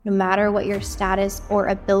No matter what your status or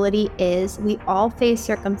ability is, we all face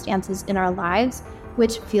circumstances in our lives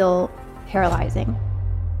which feel paralyzing.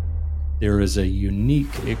 There is a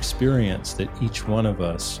unique experience that each one of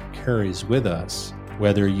us carries with us.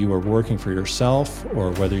 Whether you are working for yourself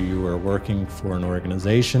or whether you are working for an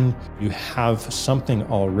organization, you have something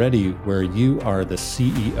already where you are the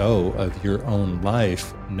CEO of your own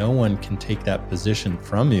life. No one can take that position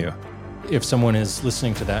from you. If someone is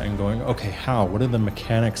listening to that and going, okay, how? What are the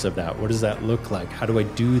mechanics of that? What does that look like? How do I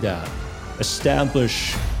do that?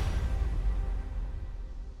 Establish.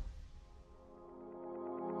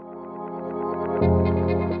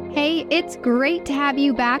 Hey, it's great to have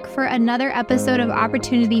you back for another episode of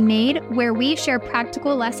Opportunity Made, where we share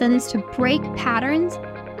practical lessons to break patterns,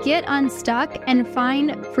 get unstuck, and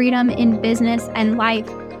find freedom in business and life.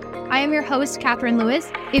 I am your host, Catherine Lewis.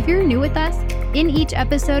 If you're new with us, in each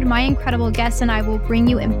episode, my incredible guests and I will bring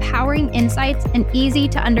you empowering insights and easy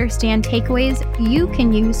to understand takeaways you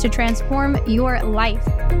can use to transform your life.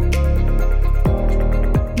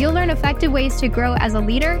 You'll learn effective ways to grow as a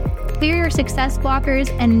leader, clear your success blockers,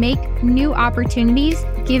 and make new opportunities,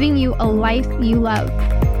 giving you a life you love.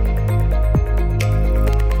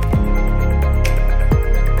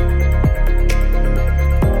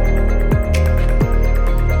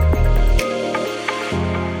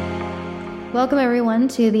 Welcome, everyone,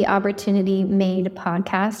 to the Opportunity Made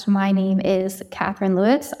podcast. My name is Catherine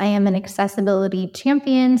Lewis. I am an accessibility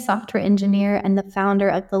champion, software engineer, and the founder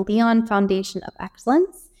of the Leon Foundation of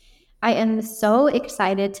Excellence. I am so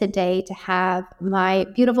excited today to have my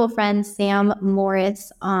beautiful friend Sam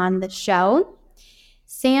Morris on the show.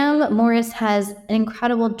 Sam Morris has an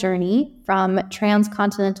incredible journey from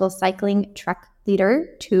transcontinental cycling truck leader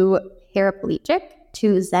to paraplegic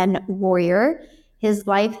to Zen warrior. His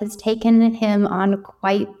life has taken him on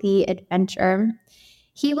quite the adventure.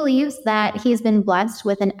 He believes that he's been blessed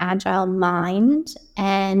with an agile mind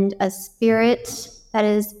and a spirit that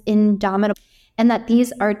is indomitable, and that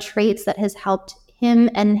these are traits that has helped him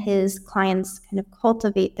and his clients kind of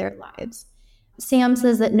cultivate their lives. Sam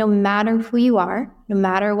says that no matter who you are, no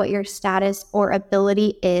matter what your status or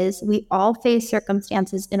ability is, we all face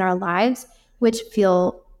circumstances in our lives which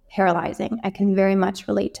feel paralyzing. I can very much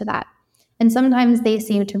relate to that. And sometimes they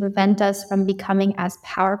seem to prevent us from becoming as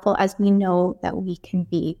powerful as we know that we can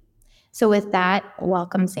be. So with that,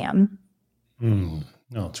 welcome, Sam.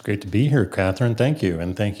 No, it's great to be here, Catherine. Thank you.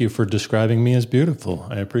 And thank you for describing me as beautiful.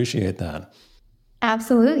 I appreciate that.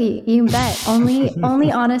 Absolutely. You bet.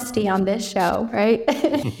 Only honesty on this show, right?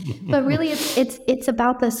 But really it's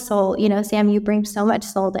about the soul. You know, Sam, you bring so much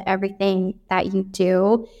soul to everything that you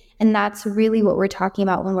do. And that's really what we're talking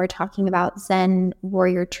about when we're talking about Zen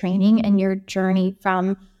warrior training and your journey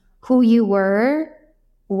from who you were,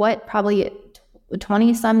 what probably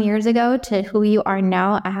 20 some years ago, to who you are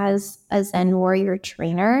now as a Zen warrior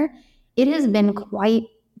trainer. It has been quite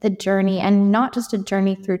the journey, and not just a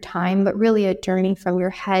journey through time, but really a journey from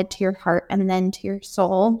your head to your heart and then to your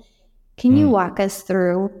soul. Can you walk us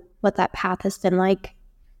through what that path has been like?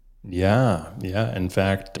 Yeah. In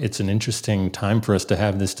fact, it's an interesting time for us to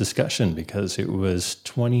have this discussion because it was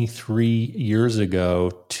 23 years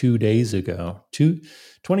ago, 2 days ago,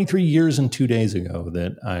 23 years and 2 days ago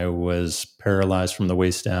that I was paralyzed from the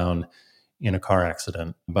waist down in a car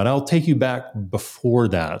accident. But I'll take you back before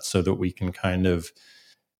that so that we can kind of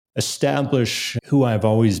establish who I've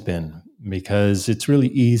always been, because it's really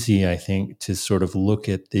easy, I think, to sort of look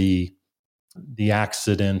at the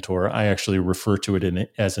accident, or I actually refer to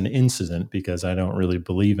it as an incident because I don't really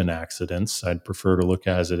believe in accidents. I'd prefer to look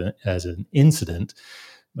at it as an incident,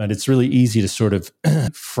 but it's really easy to sort of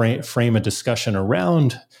frame a discussion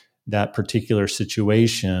around that particular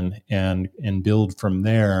situation and build from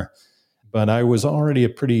there. But I was already a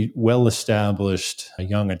pretty well-established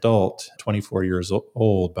young adult, 24 years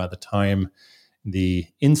old, by the time the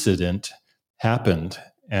incident happened.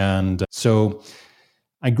 And so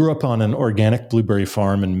I grew up on an organic blueberry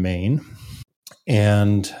farm in Maine,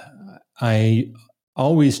 and I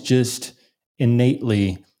always just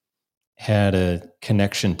innately had a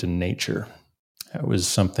connection to nature. It was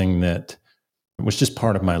something that was just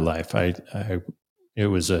part of my life. It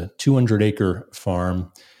was a 200-acre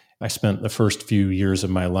farm. I spent the first few years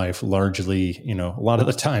of my life largely, a lot of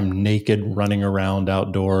the time naked, running around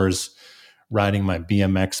outdoors, riding my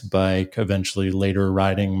BMX bike, eventually later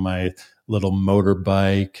riding my little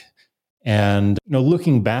motorbike. And,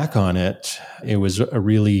 looking back on it, it was a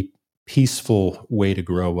really peaceful way to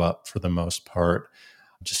grow up for the most part.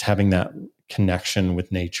 Just having that connection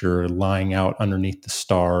with nature, lying out underneath the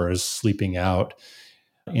stars, sleeping out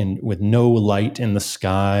with no light in the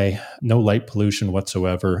sky, no light pollution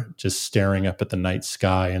whatsoever, just staring up at the night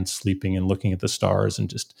sky and sleeping and looking at the stars and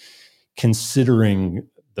just considering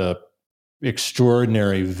the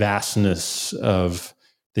extraordinary vastness of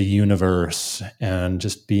the universe and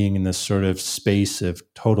just being in this sort of space of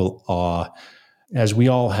total awe. As we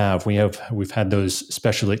all have, we've had those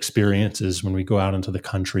special experiences when we go out into the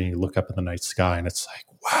country and look up at the night sky and it's like,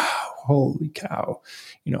 wow, holy cow,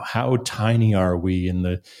 how tiny are we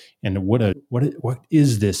and what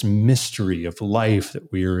is this mystery of life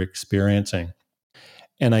that we are experiencing?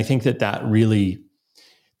 And I think that really,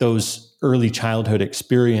 those early childhood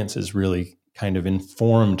experiences really kind of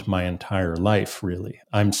informed my entire life, really.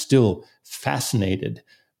 I'm still fascinated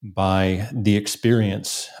by the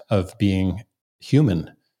experience of being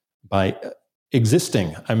human, by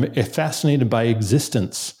existing. I'm fascinated by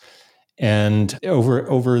existence. And over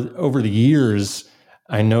the years,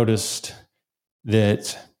 I noticed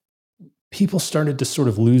that people started to sort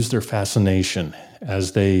of lose their fascination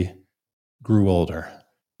as they grew older.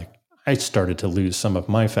 I started to lose some of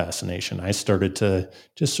my fascination. I started to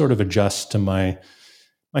just sort of adjust to my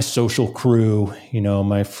social crew,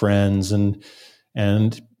 my friends,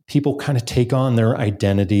 and people kind of take on their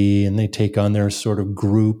identity and they take on their sort of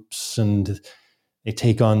groups and they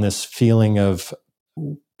take on this feeling of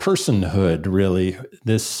personhood, really,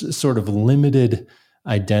 this sort of limited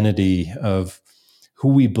identity of who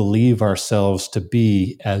we believe ourselves to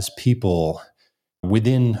be as people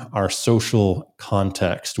within our social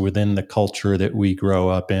context, within the culture that we grow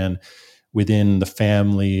up in, within the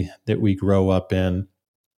family that we grow up in,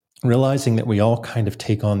 realizing that we all kind of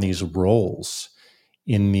take on these roles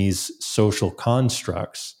in these social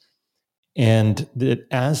constructs. And that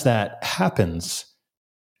as that happens,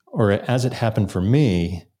 or as it happened for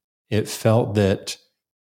me, it felt that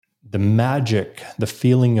the magic, the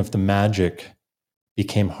feeling of the magic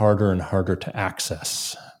became harder and harder to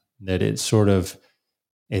access. That it's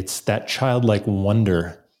that childlike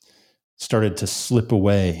wonder started to slip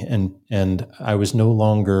away, and I was no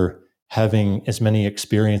longer having as many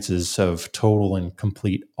experiences of total and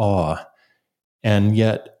complete awe. And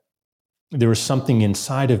yet there was something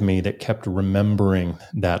inside of me that kept remembering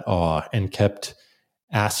that awe and kept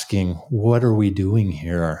asking, what are we doing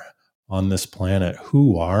here on this planet?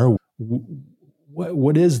 Who are we?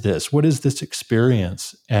 What is this? What is this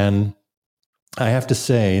experience? And I have to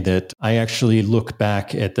say that I actually look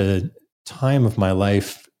back at the time of my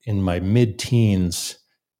life in my mid-teens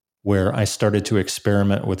where I started to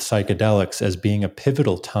experiment with psychedelics as being a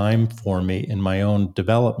pivotal time for me in my own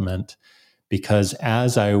development, because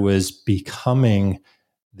as I was becoming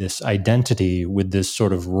this identity with this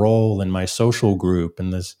sort of role in my social group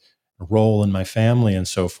and this role in my family and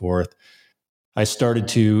so forth, I started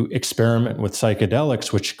to experiment with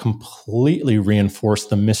psychedelics, which completely reinforced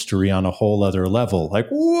the mystery on a whole other level. Like,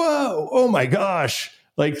 whoa, oh my gosh.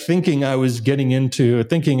 Like thinking I was going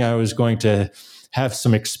to have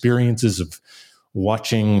some experiences of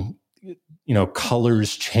watching,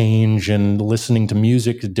 colors change and listening to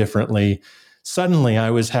music differently. Suddenly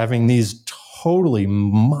I was having these totally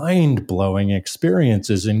mind-blowing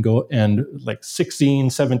experiences and like 16,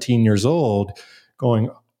 17 years old going,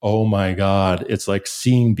 oh my God, it's like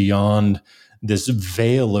seeing beyond this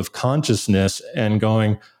veil of consciousness and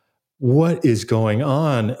going, what is going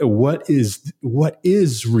on? What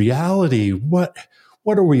is reality? What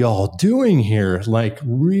are we all doing here? Like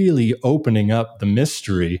really opening up the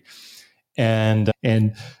mystery. And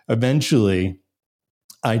eventually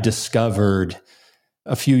I discovered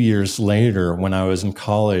a few years later when I was in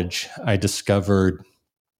college, I discovered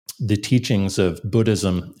the teachings of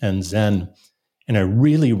Buddhism and Zen. And I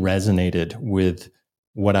really resonated with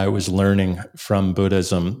what I was learning from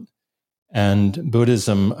Buddhism. And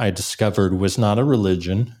Buddhism, I discovered, was not a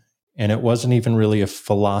religion, and it wasn't even really a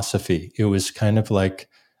philosophy. It was kind of like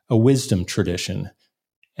a wisdom tradition.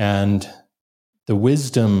 And the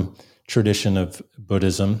wisdom tradition of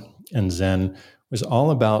Buddhism and Zen was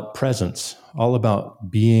all about presence, all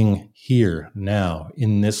about being here now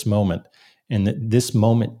in this moment. And that this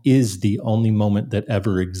moment is the only moment that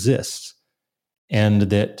ever exists. And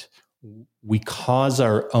that we cause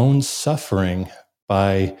our own suffering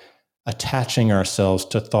by attaching ourselves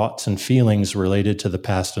to thoughts and feelings related to the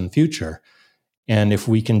past and future. And if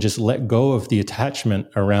we can just let go of the attachment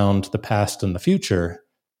around the past and the future,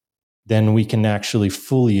 then we can actually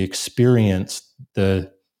fully experience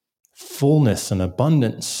the fullness and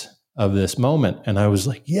abundance of this moment. And I was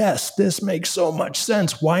like, yes, this makes so much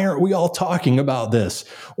sense. Why aren't we all talking about this?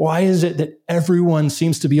 Why is it that everyone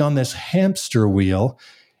seems to be on this hamster wheel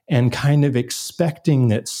and kind of expecting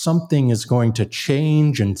that something is going to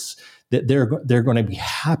change and that they're going to be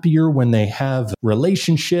happier when they have a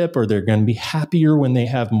relationship, or they're going to be happier when they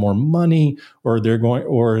have more money, or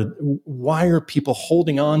why are people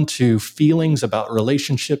holding on to feelings about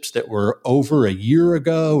relationships that were over a year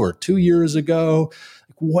ago or 2 years ago?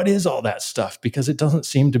 What is all that stuff? Because it doesn't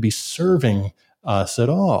seem to be serving us at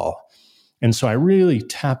all. And so I really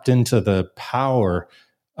tapped into the power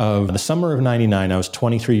of the summer of 99. I was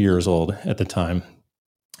 23 years old at the time.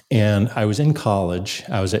 And I was in college.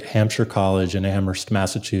 I was at Hampshire College in Amherst,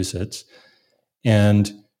 Massachusetts.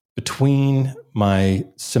 And between my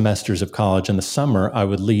semesters of college in the summer, I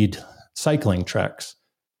would lead cycling treks.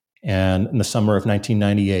 And in the summer of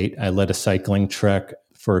 1998, I led a cycling trek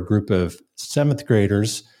for a group of 7th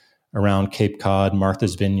graders around Cape Cod,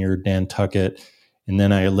 Martha's Vineyard, Nantucket. And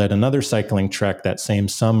then I led another cycling trek that same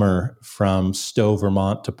summer from Stowe,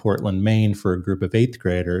 Vermont to Portland, Maine for a group of 8th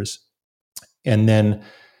graders. And then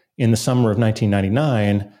in the summer of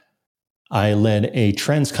 1999, I led a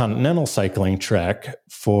transcontinental cycling trek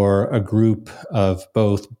for a group of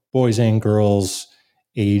both boys and girls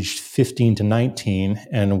aged 15 to 19.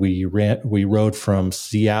 And we rode from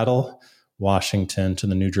Seattle, Washington to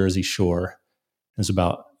the New Jersey shore. It was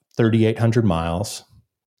about 3,800 miles.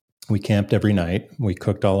 We camped every night. We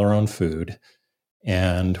cooked all our own food,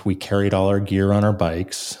 and we carried all our gear on our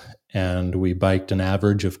bikes, and we biked an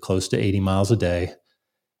average of close to 80 miles a day.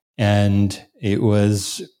 And it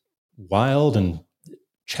was wild and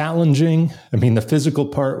challenging. I mean, the physical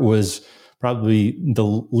part was probably the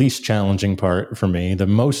least challenging part for me. The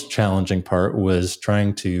most challenging part was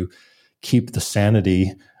trying to keep the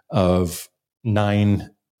sanity of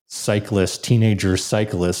 9 teenager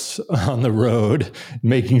cyclists on the road,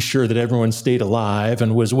 making sure that everyone stayed alive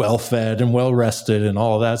and was well fed and well rested and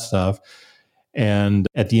all that stuff. And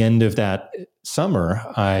at the end of that summer,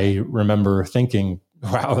 I remember thinking,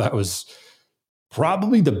 wow, that was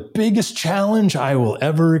probably the biggest challenge I will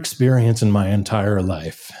ever experience in my entire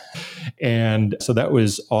life. And so that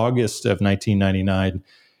was August of 1999.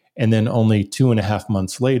 And then only 2.5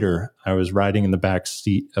 months later, I was riding in the back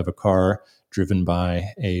seat of a car driven by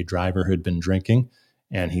a driver who had been drinking,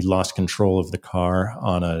 and he lost control of the car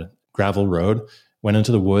on a gravel road, went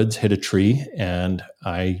into the woods, hit a tree, and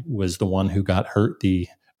I was the one who got hurt. The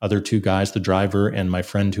other 2 guys, the driver and my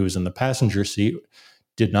friend who was in the passenger seat,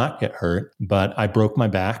 did not get hurt, but I broke my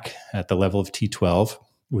back at the level of T12,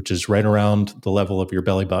 which is right around the level of your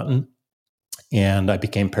belly button. And I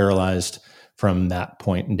became paralyzed from that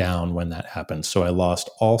point down when that happened. So I lost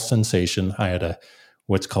all sensation. I had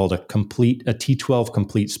what's called a T12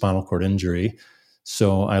 complete spinal cord injury.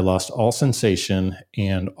 So I lost all sensation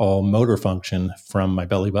and all motor function from my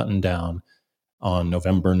belly button down on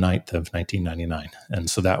November 9th of 1999. And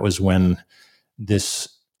so that was when this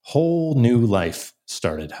whole new life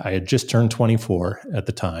started. I had just turned 24 at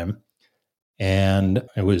the time, and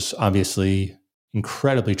it was obviously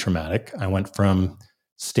incredibly traumatic. I went from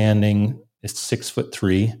standing at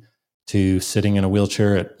 6'3" to sitting in a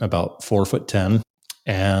wheelchair at about 4'10",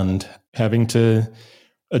 and having to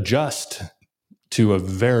adjust to a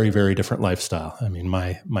very, very different lifestyle. I mean,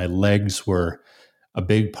 my legs were a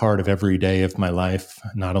big part of every day of my life,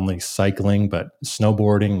 not only cycling, but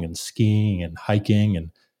snowboarding and skiing and hiking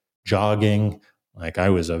and jogging. Like, I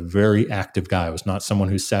was a very active guy. I was not someone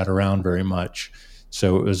who sat around very much.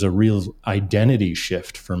 So it was a real identity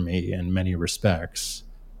shift for me in many respects.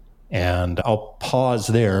 And I'll pause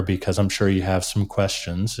there because I'm sure you have some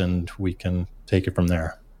questions and we can take it from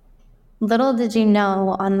there. Little did you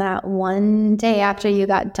know on that one day after you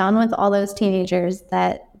got done with all those teenagers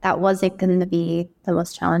that wasn't going to be the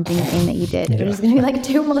most challenging thing that you did. Yeah. It was going to be like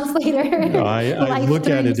 2 months later. No, I look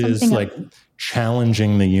at it as like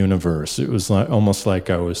challenging the universe. It was like almost like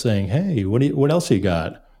I was saying, hey, what else you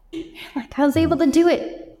got? Like, I was able to do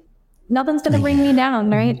it. Nothing's going to bring me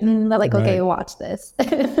down, right? And they're like, okay, right. Watch this.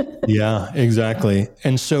 Yeah, exactly.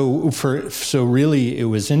 And so really it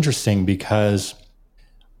was interesting because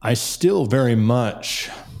I still very much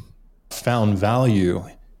found value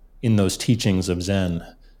in those teachings of Zen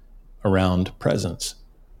around presence.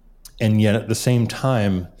 And yet at the same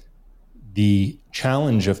time, the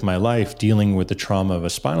challenge of my life dealing with the trauma of a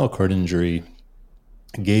spinal cord injury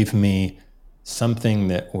gave me something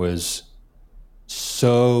that was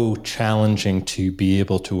so challenging to be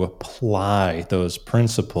able to apply those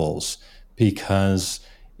principles, because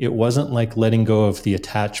it wasn't like letting go of the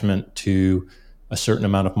attachment to a certain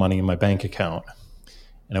amount of money in my bank account.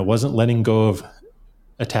 And it wasn't letting go of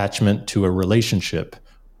attachment to a relationship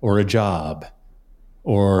or a job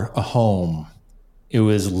or a home. It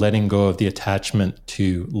was letting go of the attachment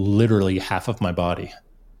to literally half of my body.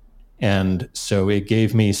 And so it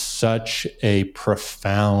gave me such a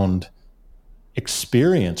profound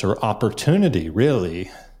experience or opportunity, really,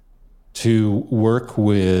 to work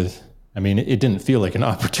with. I mean, it didn't feel like an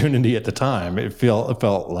opportunity at the time. It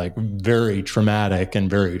felt like very traumatic and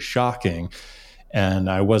very shocking. And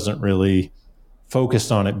I wasn't really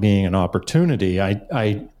focused on it being an opportunity.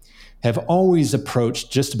 I have always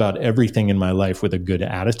approached just about everything in my life with a good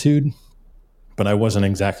attitude, but I wasn't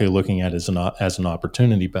exactly looking at it as an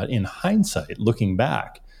opportunity. But in hindsight, looking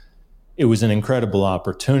back, it was an incredible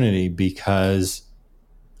opportunity because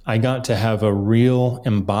I got to have a real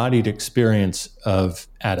embodied experience of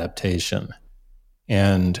adaptation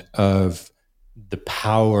and of the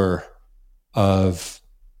power of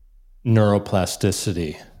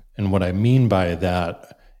neuroplasticity. And what I mean by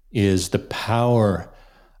that is the power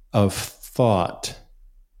of thought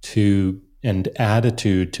and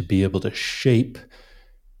attitude to be able to shape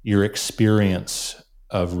your experience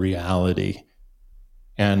of reality,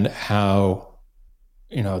 and how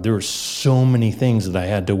there were so many things that I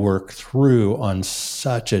had to work through on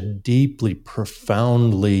such a deeply,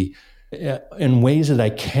 profoundly, in ways that I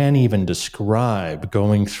can't even describe,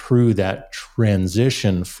 going through that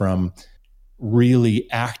transition from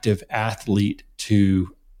really active athlete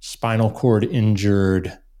to spinal cord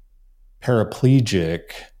injured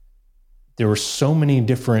paraplegic. There were so many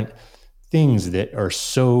different things that are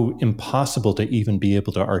so impossible to even be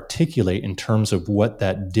able to articulate in terms of what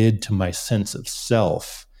that did to my sense of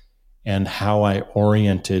self and how I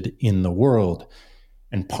oriented in the world.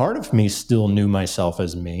 And part of me still knew myself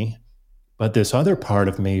as me, but this other part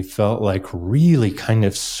of me felt like really kind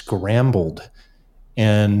of scrambled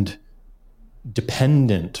and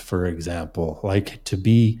dependent, for example, like to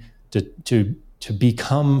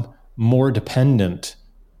become more dependent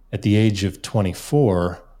at the age of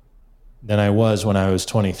 24 than I was when I was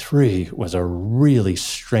 23 was a really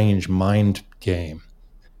strange mind game.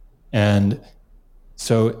 And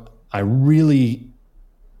so I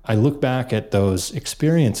look back at those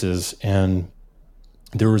experiences, and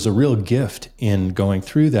there was a real gift in going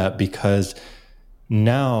through that, because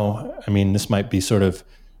now, I mean, this might be sort of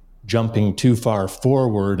jumping too far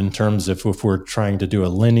forward in terms of if we're trying to do a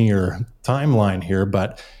linear timeline here,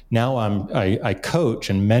 but now I coach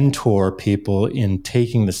and mentor people in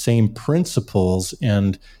taking the same principles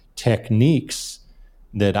and techniques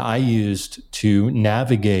that I used to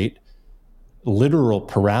navigate literal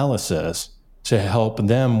paralysis to help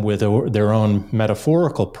them with their own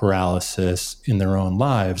metaphorical paralysis in their own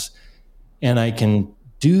lives. And I can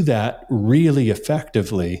do that really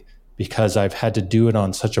effectively because I've had to do it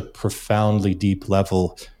on such a profoundly deep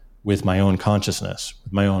level with my own consciousness,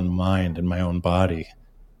 with my own mind and my own body.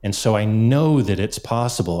 And so I know that it's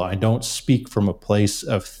possible. I don't speak from a place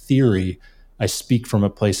of theory. I speak from a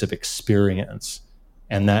place of experience.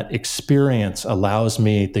 And that experience allows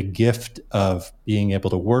me the gift of being able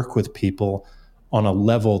to work with people on a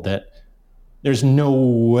level that there's no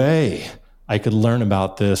way I could learn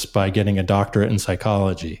about this by getting a doctorate in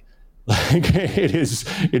psychology. Like it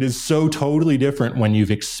is so totally different when you've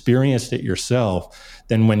experienced it yourself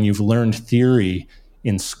than when you've learned theory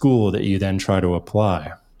in school that you then try to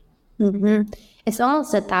apply. Mm-hmm. It's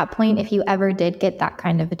almost at that point, if you ever did get that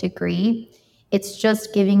kind of a degree, it's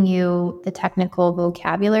just giving you the technical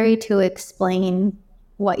vocabulary to explain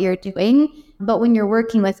what you're doing. But when you're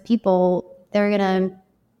working with people, they're going to,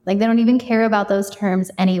 they don't even care about those terms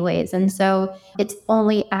anyways. And so it's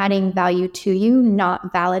only adding value to you,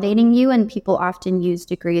 not validating you. And people often use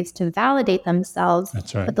degrees to validate themselves.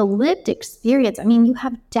 That's right. But the lived experience, I mean, you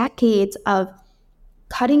have decades of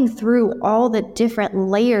cutting through all the different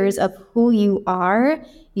layers of who you are,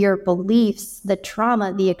 your beliefs, the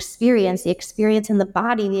trauma, the experience in the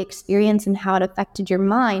body, the experience in how it affected your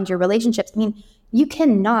mind, your relationships. I mean, you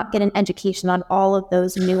cannot get an education on all of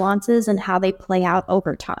those nuances and how they play out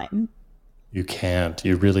over time. You can't.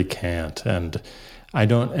 You really can't. And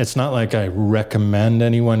it's not like I recommend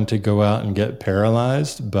anyone to go out and get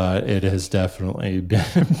paralyzed, but it has definitely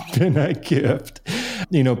been a gift.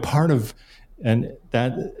 Part of, and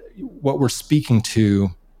that what we're speaking to,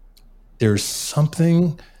 there's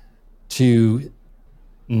something to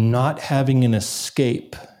not having an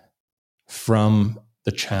escape from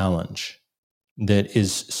the challenge that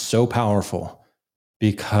is so powerful,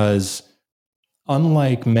 because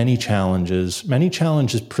unlike many challenges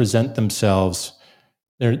present themselves.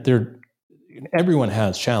 Everyone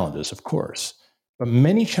has challenges, of course, but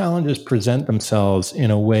many challenges present themselves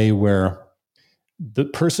in a way where the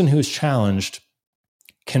person who's challenged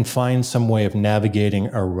can find some way of navigating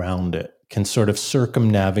around it, can sort of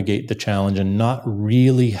circumnavigate the challenge and not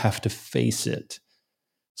really have to face it.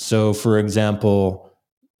 So, for example,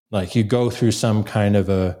 like you go through some kind of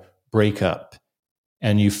a breakup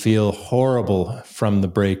and you feel horrible from the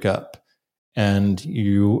breakup, and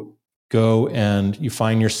you go and you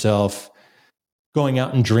find yourself going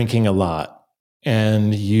out and drinking a lot,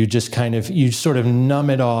 and you just you sort of numb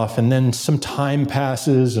it off, and then some time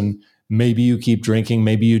passes and maybe you keep drinking,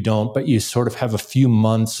 maybe you don't, but you sort of have a few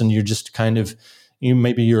months and you're just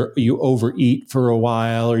you overeat for a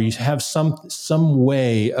while, or you have some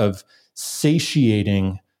way of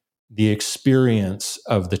satiating the experience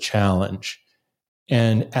of the challenge.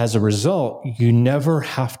 And as a result, you never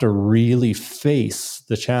have to really face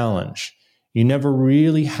the challenge. You never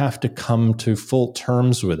really have to come to full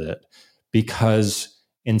terms with it, because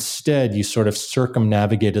instead you sort of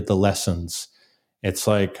circumnavigated the lessons. It's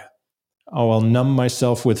like, oh, I'll numb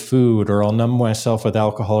myself with food, or I'll numb myself with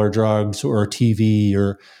alcohol or drugs or TV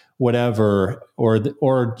or whatever,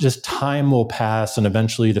 or just time will pass and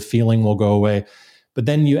eventually the feeling will go away. But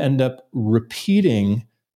then you end up repeating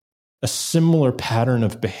a similar pattern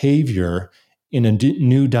of behavior in a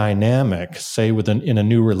new dynamic, say in a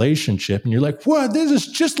new relationship, and you're like, what? This is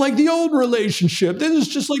just like the old relationship. This is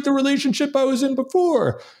just like the relationship I was in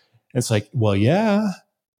before. It's like, well, yeah,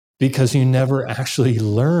 because you never actually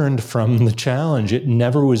learned from the challenge. It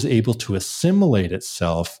never was able to assimilate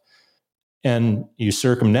itself. And you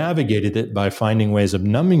circumnavigated it by finding ways of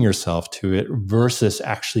numbing yourself to it versus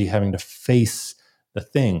actually having to face the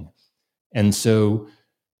thing. And so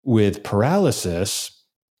with paralysis,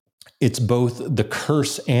 it's both the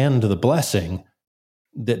curse and the blessing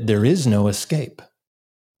that there is no escape.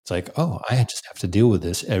 It's like, oh, I just have to deal with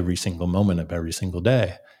this every single moment of every single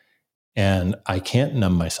day. And I can't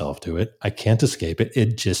numb myself to it. I can't escape it.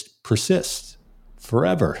 It just persists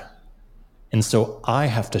forever. And so I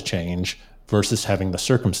have to change versus having the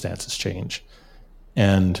circumstances change.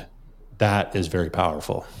 And that is very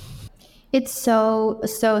powerful. It's so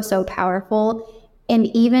powerful. And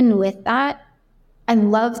even with that, I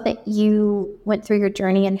love that you went through your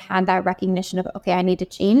journey and had that recognition of, okay, I need to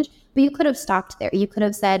change. But you could have stopped there. You could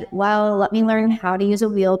have said, well, let me learn how to use a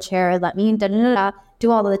wheelchair. Let me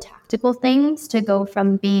do all of the tactical things to go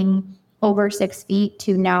from being over 6 feet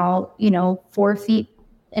to now, 4 feet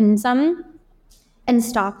and some, and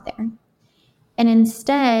stop there. And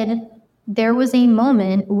instead, there was a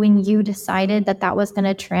moment when you decided that was going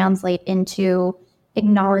to translate into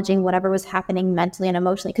acknowledging whatever was happening mentally and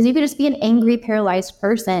emotionally. Because you could just be an angry, paralyzed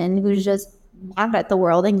person who's just mad at the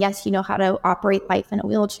world. And yes, you know how to operate life in a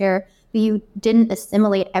wheelchair, but you didn't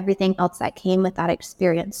assimilate everything else that came with that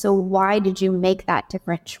experience. So why did you make that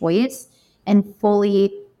different choice and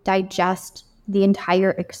fully digest the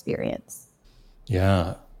entire experience?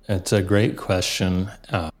 Yeah, it's a great question.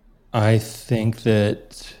 I think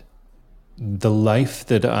that the life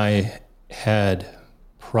that I had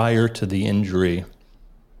prior to the injury,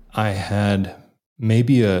 I had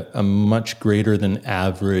maybe a much greater than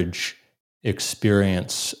average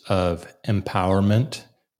experience of empowerment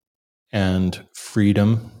and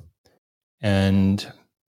freedom and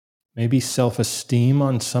maybe self-esteem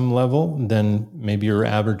on some level than maybe your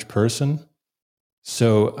average person.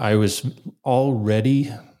 So I was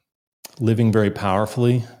already living very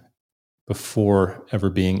powerfully before ever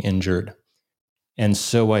being injured. And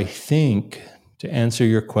so I think, to answer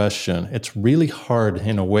your question, it's really hard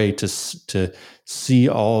in a way to see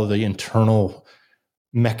all the internal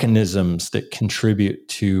mechanisms that contribute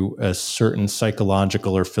to a certain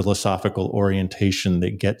psychological or philosophical orientation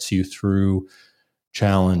that gets you through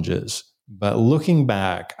challenges. But looking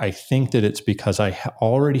back, I think that it's because I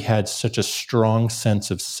already had such a strong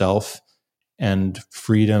sense of self and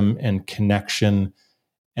freedom and connection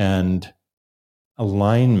and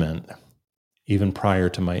alignment even prior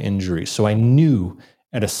to my injury. So I knew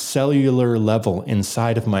at a cellular level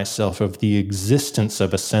inside of myself of the existence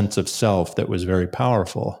of a sense of self that was very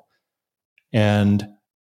powerful. And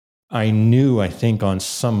I knew, I think, on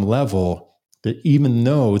some level that even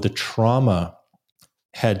though the trauma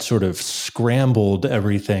had sort of scrambled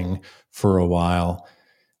everything for a while,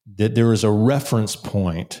 that there was a reference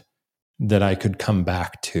point that I could come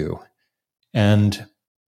back to. And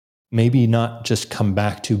maybe not just come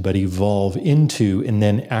back to, but evolve into, and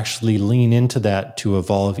then actually lean into that to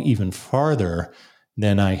evolve even farther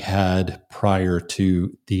than I had prior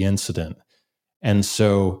to the incident. And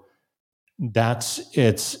so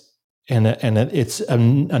it's a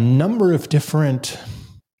number of different,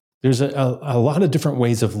 there's a lot of different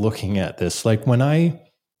ways of looking at this. Like when I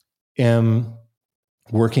am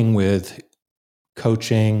working with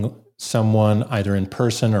coaching someone either in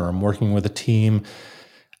person or I'm working with a team,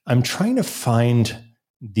 I'm trying to find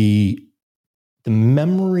the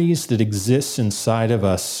memories that exist inside of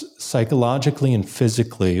us psychologically and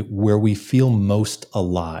physically where we feel most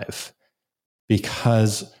alive.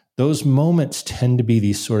 because those moments tend to be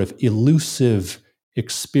these sort of elusive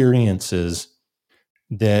experiences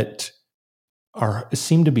that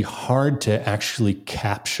seem to be hard to actually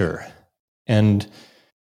capture. And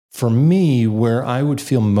for me, where I would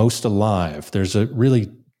feel most alive, there's really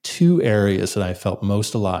two areas that I felt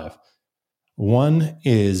most alive. One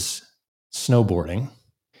is snowboarding,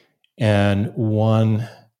 and one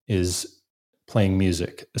is playing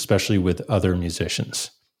music, especially with other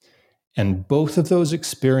musicians. And both of those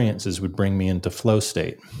experiences would bring me into flow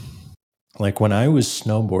state. Like when I was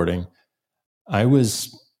snowboarding, I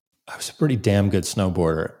was a pretty damn good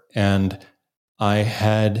snowboarder. And I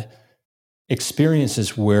had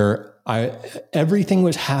experiences where everything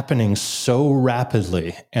was happening so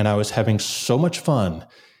rapidly and I was having so much fun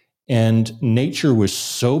and nature was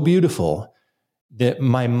so beautiful that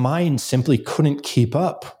my mind simply couldn't keep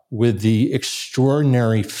up with the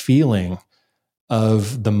extraordinary feeling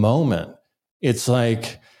of the moment. It's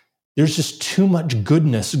like there's just too much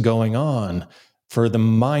goodness going on for the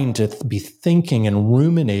mind to be thinking and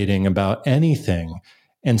ruminating about anything.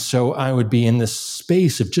 And so I would be in this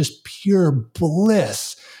space of just pure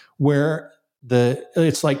bliss where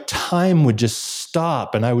it's like time would just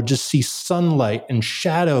stop and I would just see sunlight and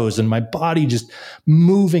shadows and my body just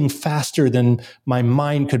moving faster than my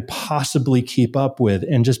mind could possibly keep up with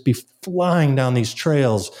and just be flying down these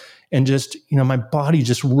trails and just, my body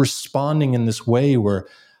just responding in this way where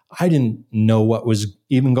I didn't know what was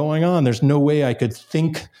even going on. There's no way I could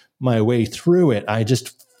think my way through it. I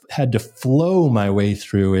just had to flow my way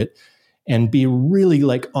through it and be really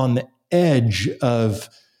like on the edge of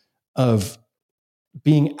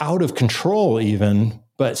being out of control even,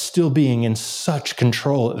 but still being in such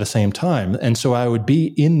control at the same time. And so I would be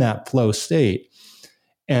in that flow state.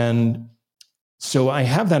 And so I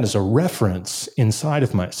have that as a reference inside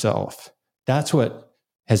of myself. That's what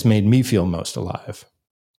has made me feel most alive.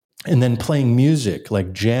 And then playing music,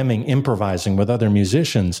 like jamming, improvising with other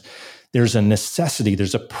musicians, there's a necessity,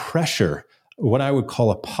 there's a pressure, what I would call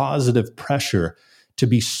a positive pressure to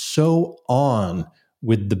be so on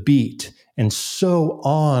with the beat and so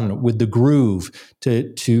on with the groove,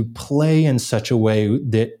 to play in such a way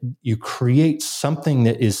that you create something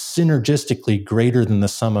that is synergistically greater than the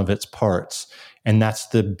sum of its parts. And that's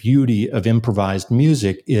the beauty of improvised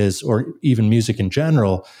music or even music in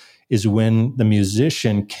general, is when the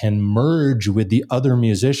musician can merge with the other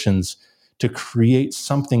musicians to create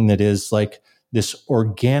something that is like this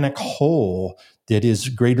organic whole that is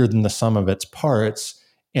greater than the sum of its parts.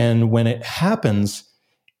 And when it happens,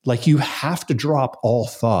 like you have to drop all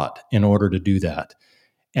thought in order to do that.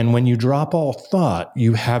 And when you drop all thought,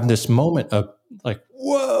 you have this moment of like,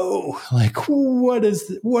 whoa, like what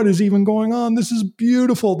is even going on? This is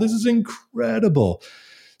beautiful. This is incredible.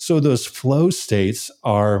 So those flow states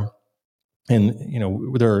are, and,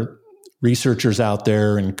 there are researchers out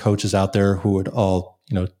there and coaches out there who would all,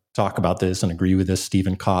 talk about this and agree with this.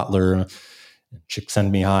 Stephen Kotler,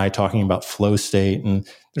 Csikszentmihalyi talking about flow state. And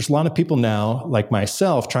there's a lot of people now, like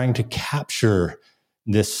myself, trying to capture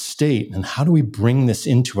this state. And how do we bring this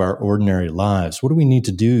into our ordinary lives? What do we need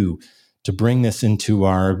to do to bring this into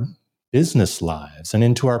our business lives and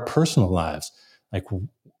into our personal lives? Like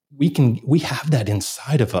we have that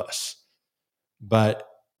inside of us. But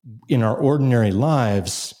in our ordinary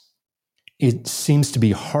lives, it seems to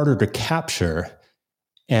be harder to capture.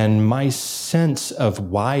 And my sense of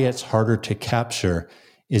why it's harder to capture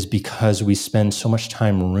is because we spend so much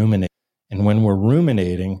time ruminating. And when we're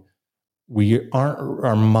ruminating,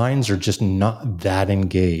 our minds are just not that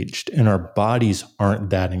engaged and our bodies aren't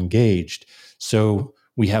that engaged. So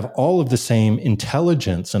we have all of the same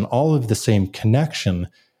intelligence and all of the same connection,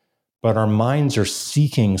 but our minds are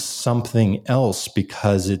seeking something else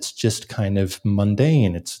because it's just kind of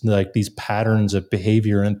mundane. It's like these patterns of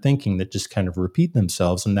behavior and thinking that just kind of repeat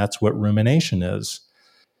themselves. And that's what rumination is.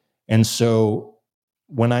 And so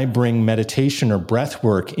when I bring meditation or breath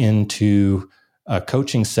work into a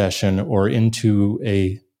coaching session or into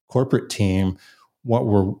a corporate team, what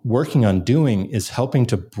we're working on doing is helping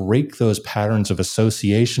to break those patterns of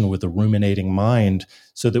association with the ruminating mind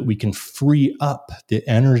so that we can free up the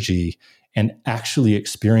energy and actually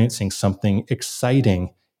experiencing something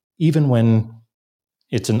exciting, even when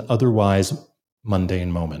it's an otherwise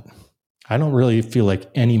mundane moment. I don't really feel like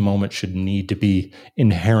any moment should need to be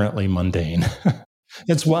inherently mundane.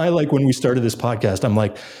 That's why, like, when we started this podcast, I'm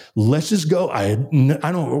like, let's just go. I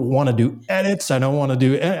don't want to do edits. I don't want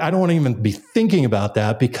to even be thinking about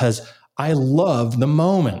that because I love the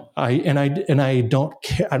moment. I don't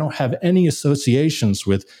care. I don't have any associations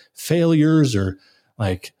with failures or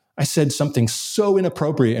like I said something so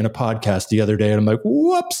inappropriate in a podcast the other day, and I'm like,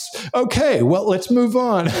 whoops, okay, well, let's move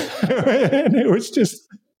on. And it was just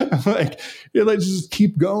like, let's just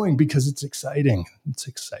keep going because it's exciting. It's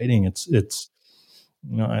exciting. It's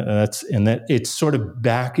that it's sort of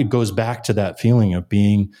back, it goes back to that feeling of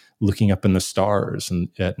looking up in the stars and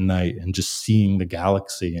at night and just seeing the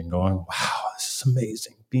galaxy and going, wow, this is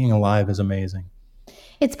amazing. Being alive is amazing.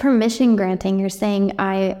 It's permission granting. You're saying,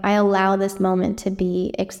 I allow this moment to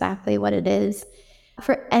be exactly what it is.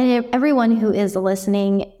 For everyone who is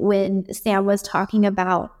listening, when Sam was talking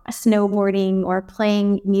about snowboarding or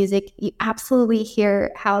playing music, you absolutely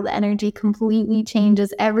hear how the energy completely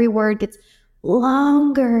changes. Every word gets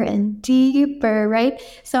longer and deeper, right?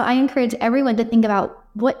 So I encourage everyone to think about,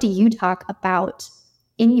 what do you talk about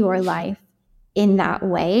in your life in that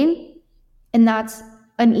way? And that's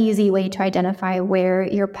an easy way to identify where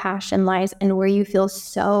your passion lies and where you feel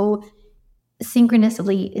so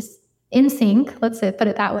synchronously in sync, put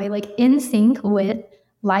it that way, like in sync with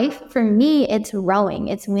life. For me, it's rowing.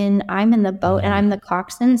 It's when I'm in the boat and I'm the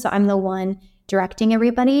coxswain, so I'm the one directing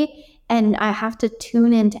everybody. And I have to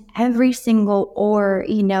tune into every single oar,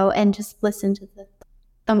 and just listen to the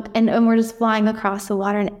thump. And we're just flying across the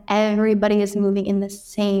water and everybody is moving in the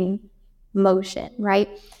same motion, right?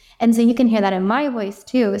 And so you can hear that in my voice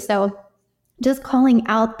too. So just calling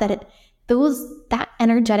out that that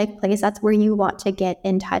energetic place, that's where you want to get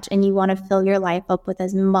in touch, and you want to fill your life up with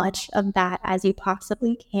as much of that as you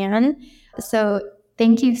possibly can. So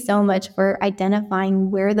thank you so much for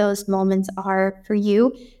identifying where those moments are for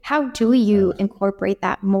you. How do you incorporate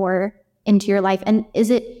that more into your life? And is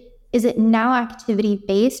it now activity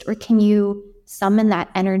based, or can you summon that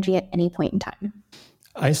energy at any point in time?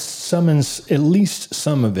 I summons at least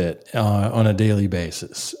some of it on a daily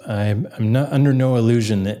basis. I'm not under no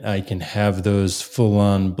illusion that I can have those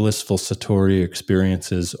full-on blissful Satori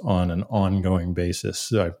experiences on an ongoing basis.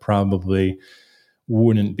 So I probably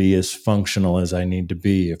wouldn't be as functional as I need to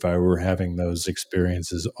be if I were having those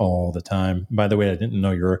experiences all the time. By the way, I didn't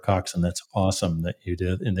know you're a coxswain. That's awesome that you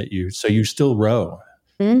did, and so you still row.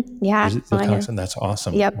 Yeah. That's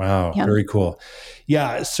awesome. Yep. Wow. Yep. Very cool.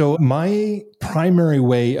 Yeah. So my primary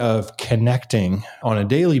way of connecting on a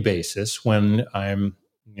daily basis when I'm,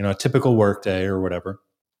 a typical work day or whatever,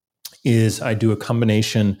 is I do a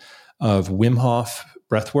combination of Wim Hof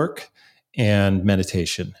breathwork and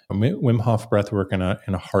meditation. Wim Hof breathwork in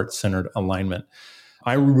a heart-centered alignment.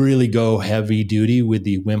 I really go heavy duty with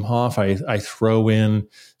the Wim Hof. I throw in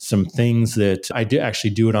some things that I actually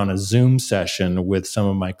do it on a Zoom session with some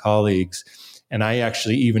of my colleagues. And I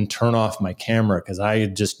actually even turn off my camera because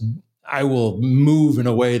I will move in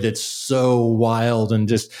a way that's so wild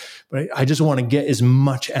but I just want to get as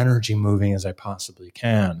much energy moving as I possibly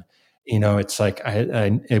can. It's like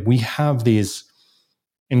we have these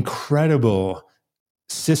incredible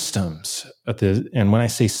systems and when I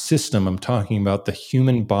say system, I'm talking about the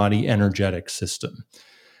human body energetic system.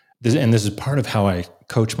 This is part of how I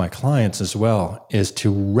coach my clients as well, is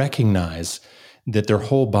to recognize that their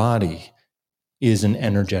whole body is an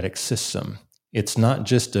energetic system. It's not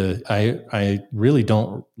just I really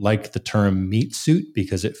don't like the term meat suit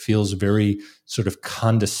because it feels very sort of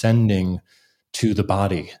condescending to the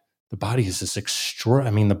body. The body is this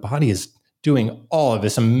the body is doing all of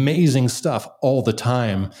this amazing stuff all the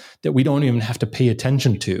time that we don't even have to pay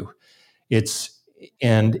attention to.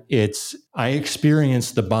 I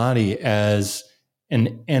experience the body as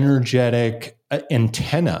an energetic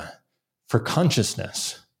antenna for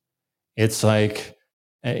consciousness. It's like,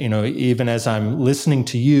 even as I'm listening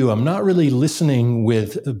to you, I'm not really listening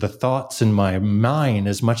with the thoughts in my mind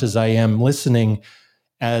as much as I am listening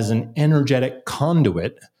as an energetic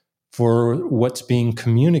conduit for what's being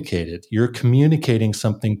communicated. You're communicating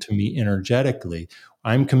something to me energetically.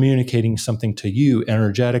 I'm communicating something to you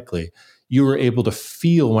energetically. You were able to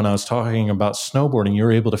feel when I was talking about snowboarding, you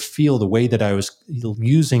were able to feel the way that I was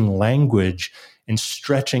using language and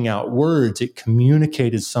stretching out words. It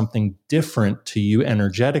communicated something different to you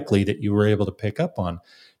energetically that you were able to pick up on.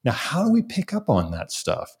 Now, how do we pick up on that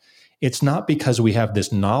stuff? It's not because we have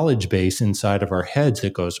this knowledge base inside of our heads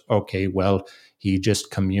that goes, okay, well, he just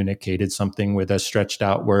communicated something with a stretched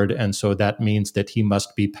out word, and so that means that he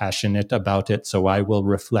must be passionate about it, so I will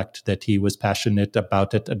reflect that he was passionate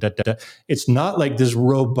about it. It's not like this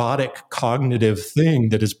robotic cognitive thing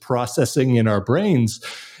that is processing in our brains.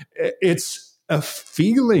 It's a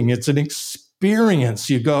feeling. It's an experience.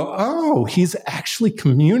 You go, oh, he's actually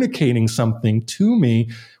communicating something to me.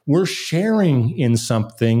 We're sharing in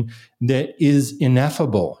something that is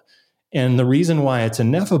ineffable. And the reason why it's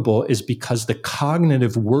ineffable is because the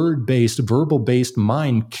cognitive word-based, verbal-based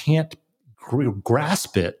mind can't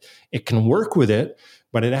grasp it. It can work with it,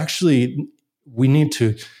 but we need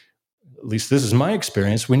to, at least this is my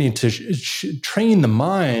experience, we need to train the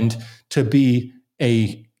mind to be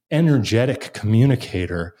a energetic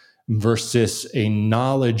communicator versus a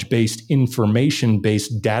knowledge-based,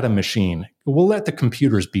 information-based data machine. We'll let the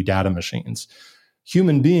computers be data machines.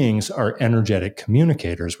 Human beings are energetic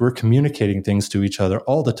communicators. We're communicating things to each other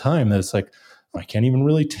all the time that it's like, I can't even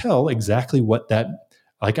really tell exactly what that,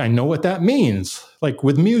 like I know what that means. Like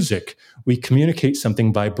with music, we communicate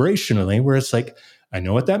something vibrationally where it's like, I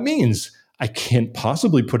know what that means. I can't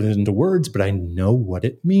possibly put it into words, but I know what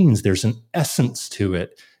it means. There's an essence to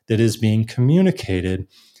it that is being communicated,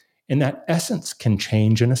 and that essence can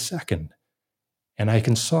change in a second. And I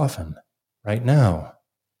can soften right now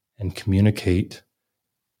and communicate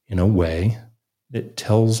in a way that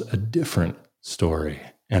tells a different story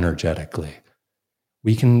energetically.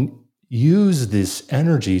 We can use this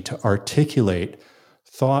energy to articulate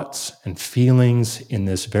thoughts and feelings in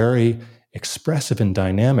this very expressive and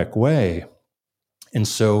dynamic way. And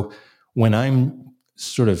so when I'm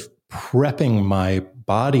sort of prepping my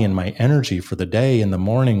body and my energy for the day in the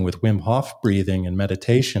morning with Wim Hof breathing and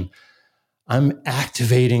meditation, I'm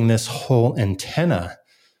activating this whole antenna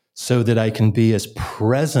so that I can be as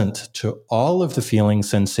present to all of the feelings,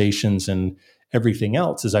 sensations, and everything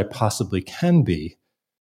else as I possibly can be.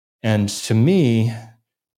 And to me,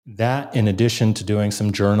 that in addition to doing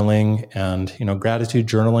some journaling, and gratitude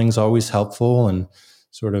journaling is always helpful, and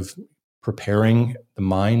sort of preparing the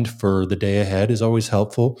mind for the day ahead is always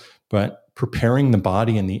helpful, but preparing the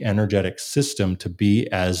body and the energetic system to be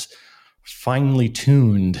as finely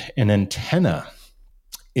tuned an antenna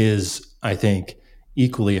is, I think,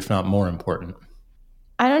 equally, if not more important.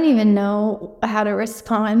 I don't even know how to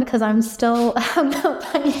respond because I'm still hung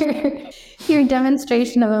up on your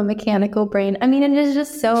demonstration of a mechanical brain. I mean, it is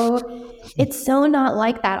just it's so not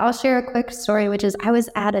like that. I'll share a quick story, which is I was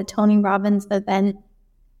at a Tony Robbins event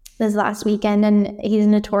this last weekend, and he's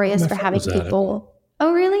notorious for having people.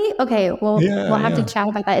 Oh, really? Okay. Well, we'll have to chat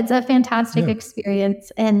about that. It's a fantastic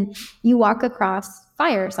experience, and you walk across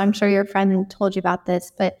fires. I'm sure your friend told you about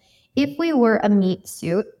this, but if we were a meat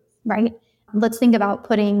suit, right? Let's think about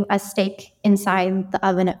putting a steak inside the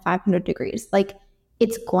oven at 500 degrees. Like,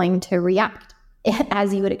 it's going to react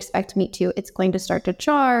as you would expect meat to. It's going to start to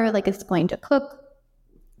char, like it's going to cook.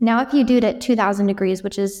 Now, if you do it at 2000 degrees,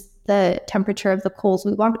 which is the temperature of the coals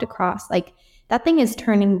we walked across, like that thing is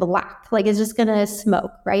turning black, like it's just going to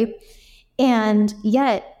smoke, right? And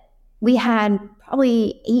yet we had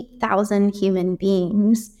probably 8,000 human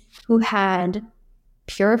beings who had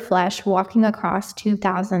pure flesh walking across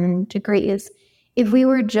 2000 degrees. If we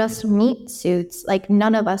were just meat suits, like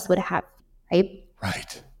none of us would have, right?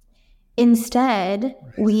 Right. Instead,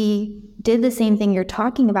 we did the same thing you're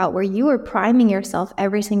talking about, where you were priming yourself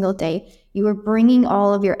every single day. You were bringing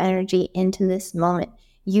all of your energy into this moment.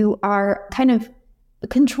 You are kind of,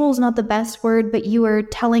 control is not the best word, but you are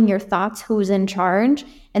telling your thoughts who's in charge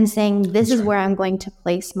and saying, this is where I'm going to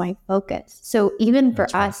place my focus. So even for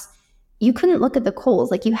us, you couldn't look at the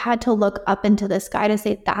coals. Like, you had to look up into the sky to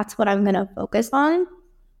say, that's what I'm going to focus on.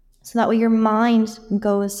 So that way your mind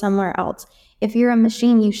goes somewhere else. If you're a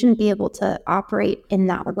machine, you shouldn't be able to operate in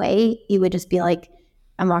that way. You would just be like,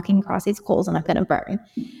 I'm walking across these coals and I'm going to burn.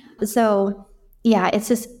 So yeah, it's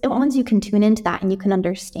just, once you can tune into that and you can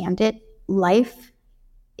understand it, life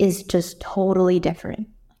is just totally different.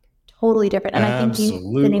 Totally different. And Absolutely. I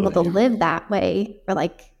think you've been able to live that way for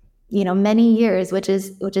many years, which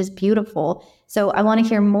is beautiful. So I want to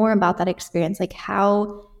hear more about that experience. Like,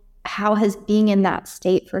 how has being in that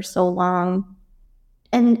state for so long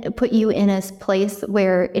and put you in a place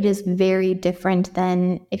where it is very different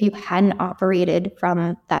than if you hadn't operated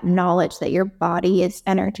from that knowledge that your body is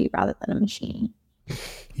energy rather than a machine?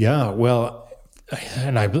 Yeah, well,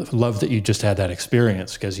 and I love that you just had that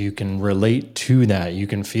experience, because you can relate to that. You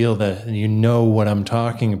can feel that, and you know what I'm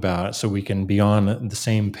talking about. So we can be on the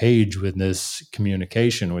same page with this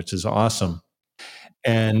communication, which is awesome.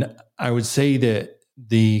 And I would say that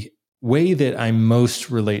the way that I most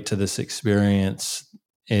relate to this experience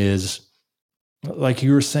is, like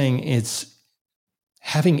you were saying, it's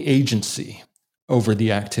having agency over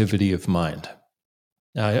the activity of mind.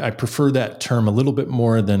 I prefer that term a little bit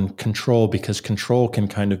more than control, because control can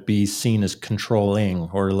kind of be seen as controlling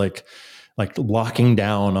or like locking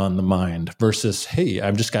down on the mind, versus, hey,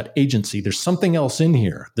 I've just got agency. There's something else in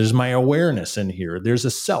here. There's my awareness in here. There's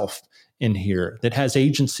a self in here that has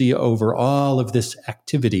agency over all of this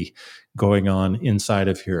activity going on inside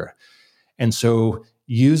of here. And so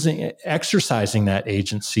exercising that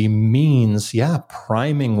agency means,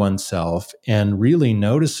 priming oneself and really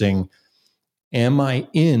noticing Am I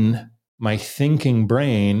in my thinking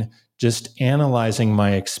brain just analyzing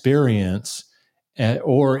my experience,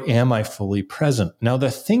 or am I fully present? Now,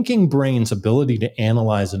 the thinking brain's ability to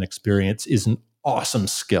analyze an experience is an awesome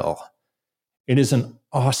skill. It is an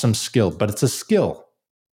awesome skill, but it's a skill.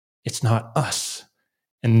 It's not us.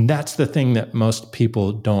 And that's the thing that most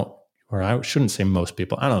people don't, or I shouldn't say most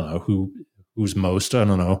people. I don't know who's most. I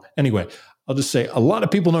don't know. Anyway, I'll just say a lot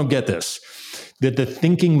of people don't get this, that the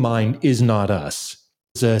thinking mind is not us.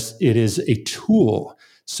 It is a tool.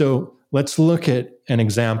 So let's look at an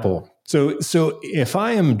example. So if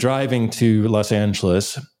I am driving to Los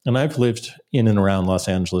Angeles, and I've lived in and around Los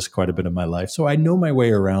Angeles quite a bit of my life, so I know my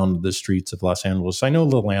way around the streets of Los Angeles. I know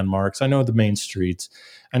the landmarks. I know the main streets.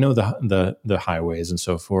 I know the highways and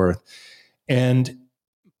so forth. And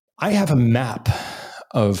I have a map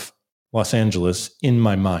of Los Angeles in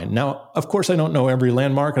my mind. Now, of course, I don't know every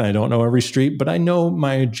landmark and I don't know every street, but I know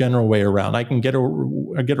my general way around. I can get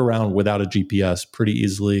around without a GPS pretty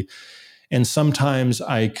easily. And sometimes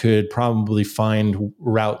I could probably find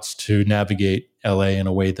routes to navigate LA in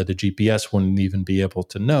a way that a GPS wouldn't even be able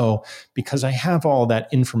to know, because I have all that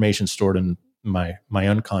information stored in my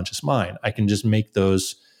unconscious mind. I can just make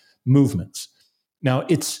those movements. Now,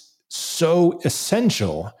 it's so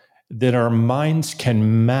essential that our minds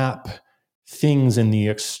can map things in the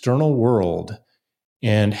external world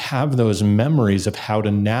and have those memories of how to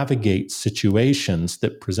navigate situations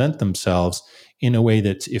that present themselves in a way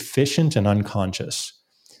that's efficient and unconscious.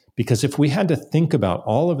 Because if we had to think about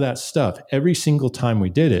all of that stuff every single time we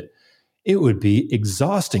did it, it would be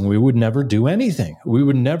exhausting. We would never do anything. We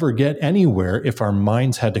would never get anywhere if our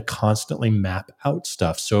minds had to constantly map out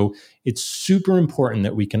stuff. So it's super important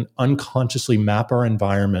that we can unconsciously map our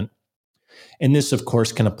environment. And this, of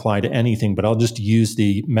course, can apply to anything, but I'll just use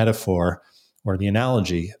the metaphor or the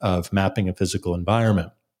analogy of mapping a physical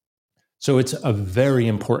environment. So it's a very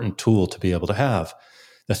important tool to be able to have.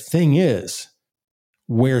 The thing is,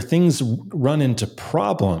 where things run into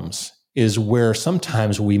problems is where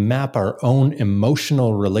sometimes we map our own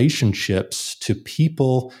emotional relationships to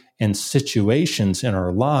people and situations in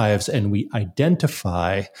our lives, and we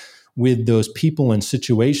identify with those people and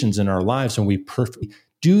situations in our lives, and we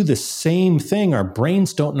do the same thing. Our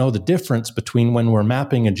brains don't know the difference between when we're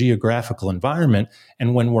mapping a geographical environment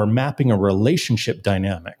and when we're mapping a relationship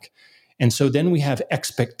dynamic. And so then we have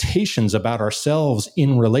expectations about ourselves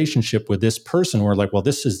in relationship with this person. We're like, well,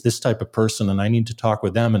 this is this type of person, and I need to talk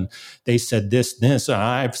with them. And they said this.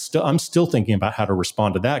 I'm still thinking about how to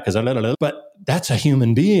respond to that but that's a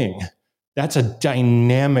human being. That's a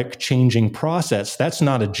dynamic changing process. That's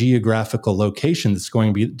not a geographical location that's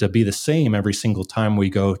going to be the same every single time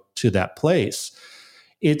we go to that place.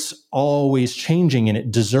 It's always changing, and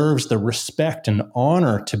it deserves the respect and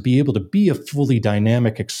honor to be able to be a fully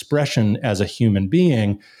dynamic expression as a human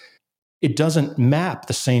being. It doesn't map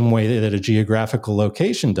the same way that a geographical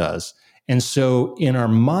location does. And so in our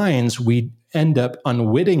minds, we end up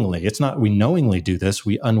unwittingly, it's not we knowingly do this,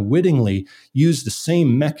 we unwittingly use the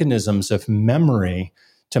same mechanisms of memory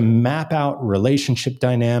to map out relationship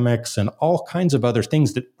dynamics and all kinds of other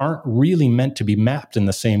things that aren't really meant to be mapped in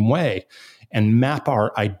the same way, and map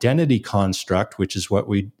our identity construct, which is what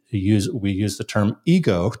we use the term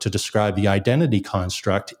ego to describe the identity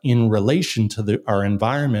construct in relation to our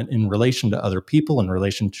environment, in relation to other people, in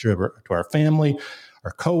relation to our family,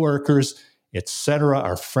 our coworkers, etc.,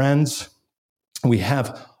 our friends. We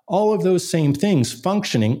have all of those same things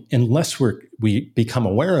functioning unless we become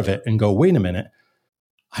aware of it and go, wait a minute,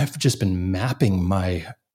 I've just been mapping my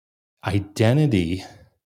identity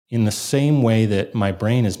in the same way that my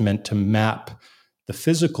brain is meant to map the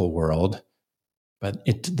physical world, but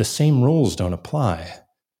the same rules don't apply,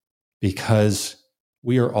 because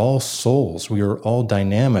we are all souls. We are all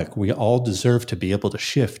dynamic. We all deserve to be able to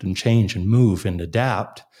shift and change and move and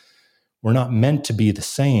adapt. We're not meant to be the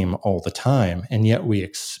same all the time, and yet we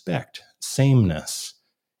expect sameness.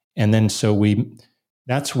 And then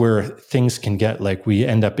that's where things can get like we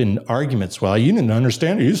end up in arguments. Well, you didn't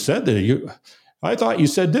understand it. You said that. I thought you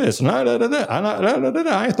said this, and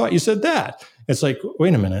I thought you said that. It's like,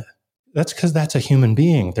 wait a minute. That's because that's a human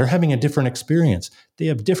being. They're having a different experience. They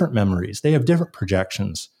have different memories. They have different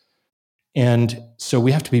projections. And so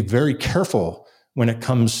we have to be very careful when it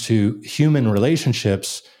comes to human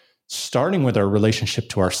relationships, starting with our relationship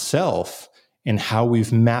to ourself and how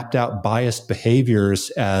we've mapped out biased behaviors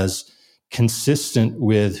as consistent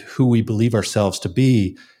with who we believe ourselves to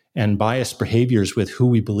be, and biased behaviors with who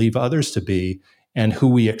we believe others to be, and who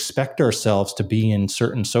we expect ourselves to be in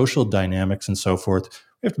certain social dynamics and so forth.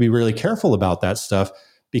 We have to be really careful about that stuff,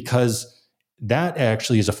 because that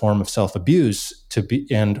actually is a form of self-abuse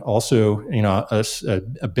and also,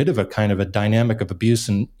 a bit of a kind of a dynamic of abuse.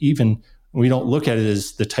 And even we don't look at it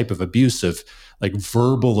as the type of abuse of like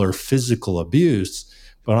verbal or physical abuse,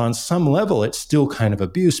 but on some level, it's still kind of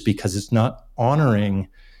abuse because it's not honoring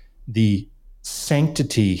the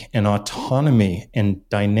sanctity and autonomy and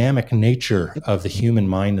dynamic nature of the human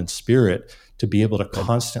mind and spirit to be able to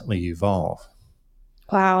constantly evolve.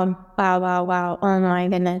 Wow. Oh my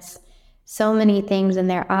goodness. So many things in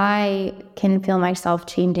there. I can feel myself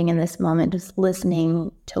changing in this moment, just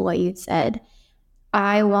listening to what you said.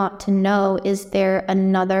 I want to know, is there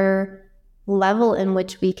another level in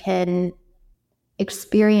which we can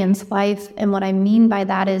experience life? And what I mean by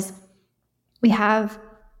that is we have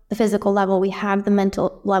the physical level, we have the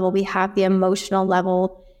mental level, we have the emotional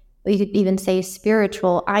level, we could even say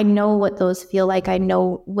spiritual. I know what those feel like. I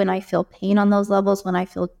know when I feel pain on those levels, when I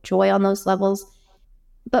feel joy on those levels.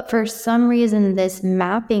 But for some reason, this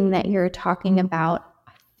mapping that you're talking about,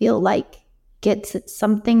 I feel like gets at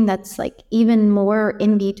something that's like even more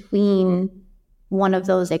in between one of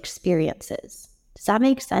those experiences. Does that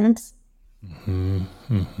make sense? Mm-hmm.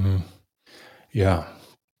 Mm-hmm. Yeah.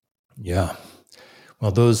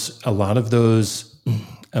 Well, a lot of those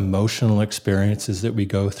emotional experiences that we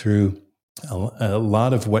go through, a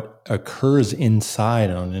lot of what occurs inside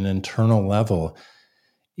on an internal level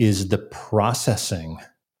is the processing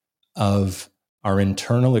of our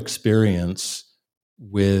internal experience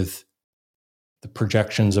with the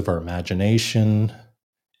projections of our imagination,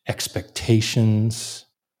 expectations,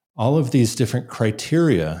 all of these different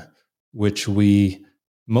criteria, which we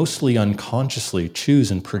mostly unconsciously choose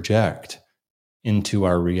and project into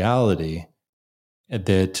our reality,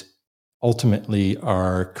 that ultimately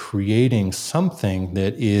are creating something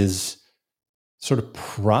that is sort of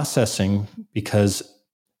processing, because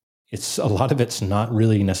a lot of it's not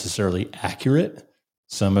really necessarily accurate.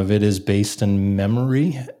 Some of it is based in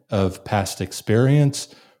memory of past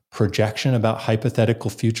experience, projection about hypothetical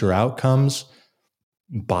future outcomes,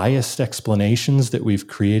 biased explanations that we've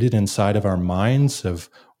created inside of our minds of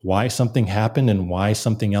why something happened and why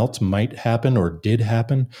something else might happen or did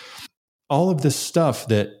happen. All of this stuff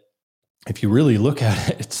that, if you really look at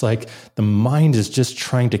it, it's like the mind is just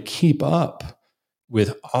trying to keep up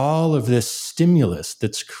with all of this stimulus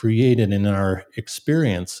that's created in our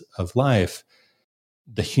experience of life.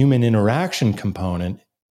 The human interaction component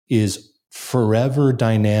is forever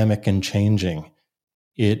dynamic and changing.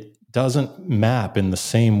 It doesn't map in the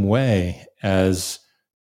same way as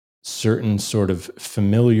certain sort of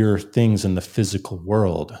familiar things in the physical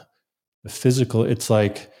world. The physical, it's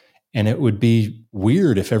like, and it would be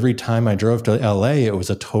weird if every time I drove to LA, it was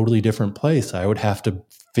a totally different place. I would have to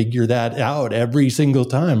figure that out every single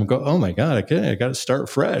time. Go, oh my God, I got to start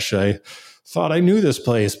fresh. I thought I knew this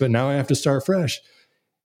place, but now I have to start fresh.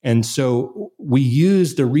 And so we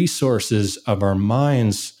use the resources of our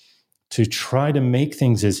minds to try to make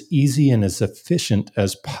things as easy and as efficient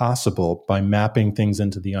as possible by mapping things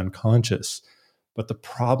into the unconscious. But the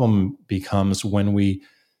problem becomes when we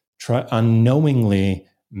try unknowingly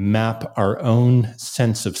map our own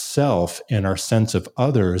sense of self and our sense of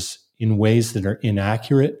others in ways that are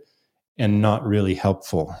inaccurate and not really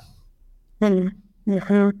helpful. Mm-hmm.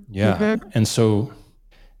 Yeah. Mm-hmm. And so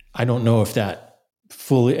I don't know if that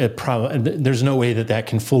fully, there's no way that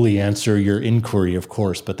can fully answer your inquiry, of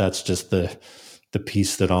course, but that's just the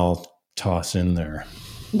piece that I'll toss in there.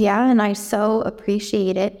 Yeah. And I so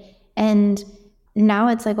appreciate it. And now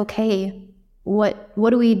it's like, okay, what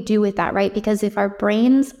do we do with that, right? Because if our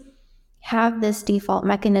brains have this default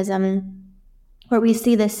mechanism where we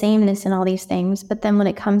see the sameness in all these things, but then when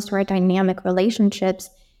it comes to our dynamic relationships,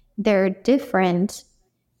 they're different.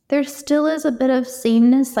 There still is a bit of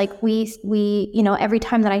sameness. Like we, every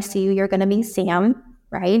time that I see you, you're going to be Sam,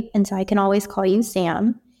 right? And so I can always call you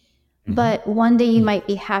Sam. Mm-hmm. But one day you might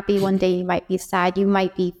be happy, one day you might be sad. You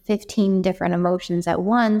might be 15 different emotions at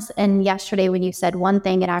once. And yesterday when you said one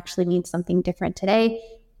thing, it actually means something different today.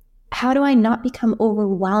 How do I not become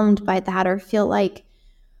overwhelmed by that or feel like,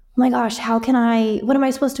 oh my gosh, what am I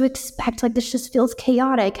supposed to expect? Like this just feels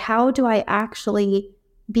chaotic. How do I actually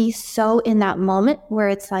be so in that moment where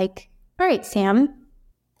it's like, all right, Sam,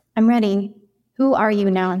 I'm ready. Who are you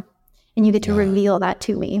now? And you get to reveal that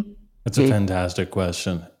to me. That's a fantastic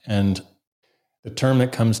question. And the term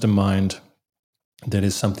that comes to mind that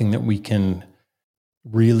is something that we can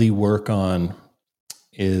really work on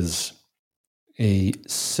is a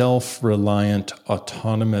self-reliant,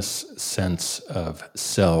 autonomous sense of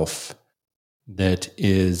self that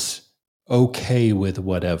is okay with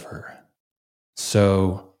whatever.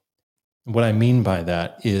 So what I mean by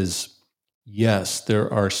that is yes,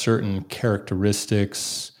 there are certain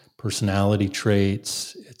characteristics, personality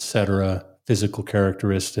traits, etc., physical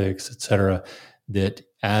characteristics, etc., that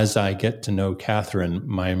as I get to know Catherine,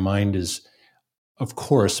 my mind is, of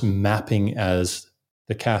course, mapping as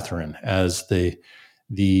the Catherine, as the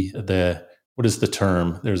what is the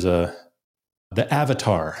term? There's the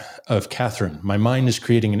avatar of Catherine. My mind is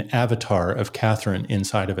creating an avatar of Catherine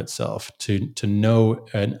inside of itself to know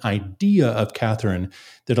an idea of Catherine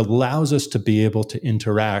that allows us to be able to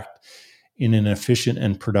interact in an efficient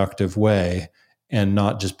and productive way and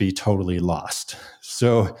not just be totally lost.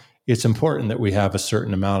 So it's important that we have a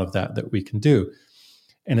certain amount of that we can do.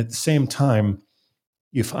 And at the same time,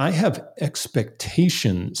 if I have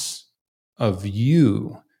expectations of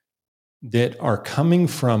you that are coming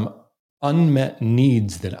from unmet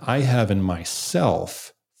needs that I have in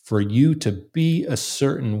myself, for you to be a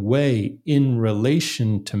certain way in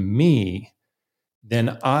relation to me,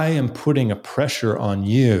 then I am putting a pressure on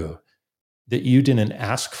you that you didn't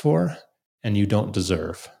ask for and you don't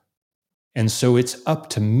deserve. And so it's up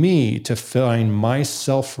to me to find my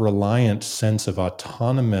self-reliant sense of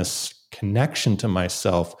autonomous connection to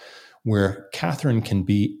myself, where Catherine can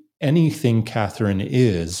be anything Catherine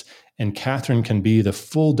is, and Catherine can be the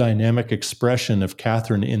full dynamic expression of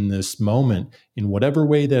Catherine in this moment, in whatever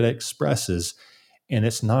way that expresses. And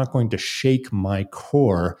it's not going to shake my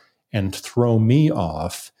core and throw me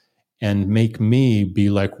off and make me be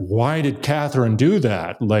like, why did Catherine do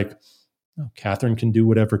that? Like, no, Catherine can do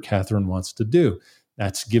whatever Catherine wants to do.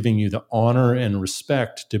 That's giving you the honor and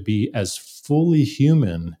respect to be as fully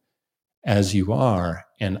human as you are.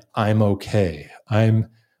 And I'm okay. I'm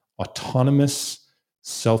autonomous,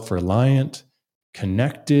 self-reliant,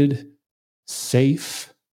 connected,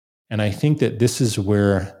 safe. And I think that this is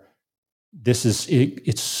where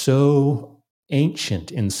it's so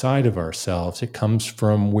ancient inside of ourselves. It comes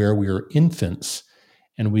from where we were infants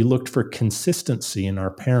and we looked for consistency in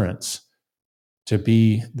our parents to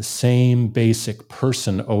be the same basic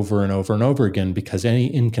person over and over and over again, because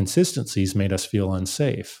any inconsistencies made us feel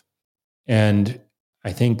unsafe. And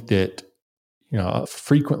I think that,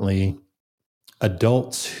 frequently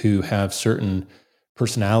adults who have certain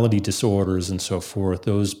personality disorders and so forth,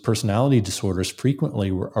 those personality disorders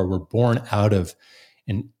frequently were born out of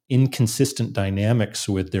an inconsistent dynamics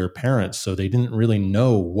with their parents. So they didn't really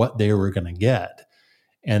know what they were going to get.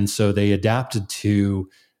 And so they adapted to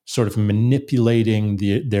sort of manipulating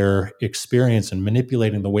their experience and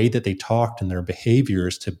manipulating the way that they talked and their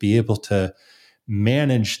behaviors to be able to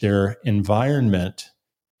manage their environment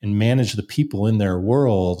and manage the people in their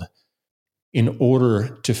world in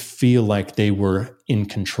order to feel like they were in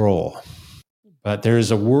control. But there is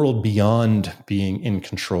a world beyond being in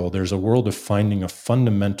control. There's a world of finding a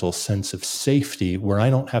fundamental sense of safety where I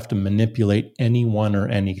don't have to manipulate anyone or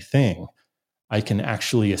anything. I can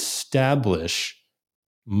actually establish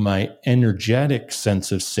my energetic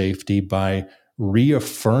sense of safety by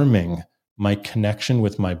reaffirming my connection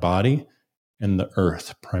with my body and the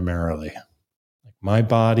earth primarily. Like my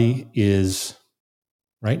body is,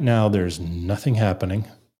 right now, there's nothing happening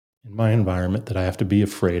in my environment that I have to be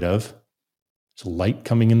afraid of. There's light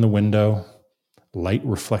coming in the window, light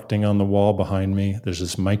reflecting on the wall behind me. There's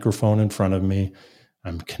this microphone in front of me.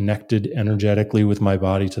 I'm connected energetically with my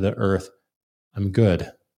body to the earth. I'm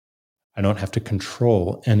good. I don't have to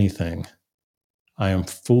control anything. I am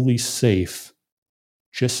fully safe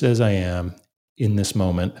just as I am in this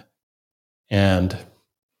moment. And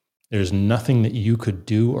there's nothing that you could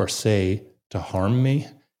do or say to harm me.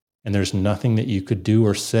 And there's nothing that you could do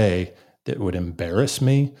or say that would embarrass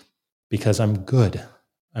me, because I'm good.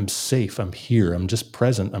 I'm safe. I'm here. I'm just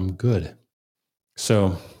present. I'm good.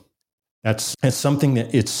 So it's something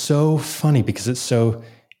that it's so funny because it's so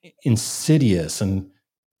insidious and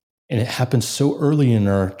it happens so early in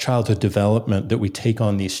our childhood development that we take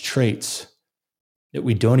on these traits that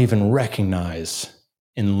we don't even recognize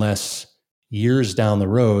unless years down the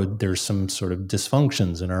road there's some sort of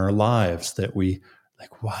dysfunctions in our lives that we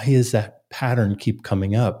like, why is that pattern keep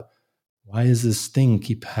coming up? Why is this thing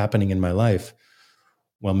keep happening in my life?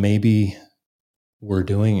 Well, maybe we're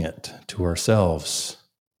doing it to ourselves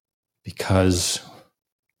because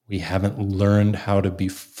we haven't learned how to be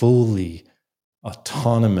fully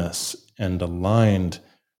autonomous and aligned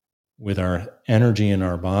with our energy in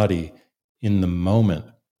our body in the moment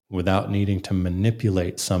without needing to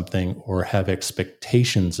manipulate something or have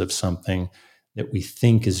expectations of something that we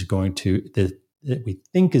think is that we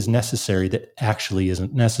think is necessary that actually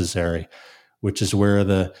isn't necessary, which is where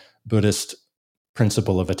the Buddhist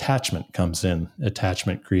principle of attachment comes in,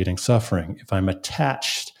 attachment creating suffering. If I'm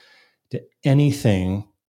attached to anything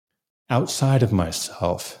outside of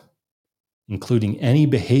myself, including any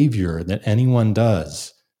behavior that anyone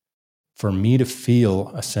does, for me to feel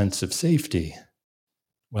a sense of safety,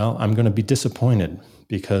 well, I'm going to be disappointed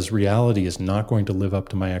because reality is not going to live up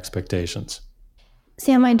to my expectations.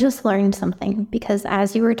 Sam, I just learned something because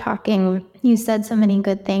as you were talking, you said so many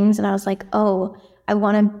good things. And I was like, oh, I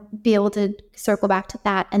want to be able to circle back to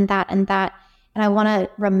that and that and that. And I want to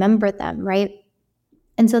remember them, right?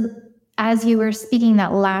 And so as you were speaking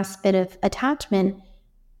that last bit of attachment,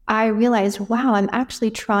 I realized, wow, I'm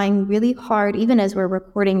actually trying really hard, even as we're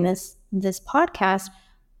recording this podcast,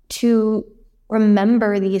 to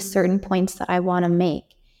remember these certain points that I want to make.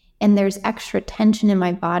 And there's extra tension in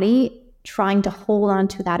my body trying to hold on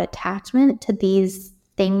to that attachment to these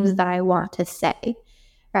things that I want to say,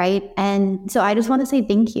 right? And so I just want to say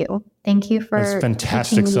thank you. Thank you for That's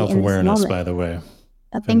fantastic self-awareness, by the way.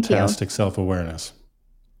 Thank you. Fantastic self-awareness.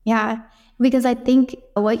 Yeah, because I think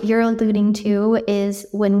what you're alluding to is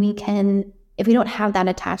when we can, if we don't have that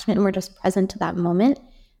attachment and we're just present to that moment,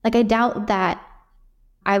 like I doubt that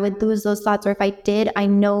I would lose those thoughts, or if I did, I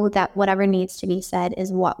know that whatever needs to be said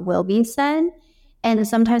is what will be said. And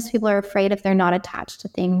sometimes people are afraid if they're not attached to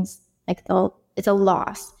things, like it's a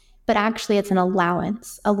loss, but actually it's an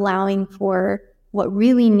allowing for what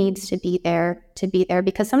really needs to be there,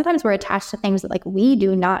 because sometimes we're attached to things that like we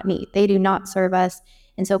do not need, they do not serve us.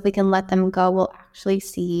 And so if we can let them go, we'll actually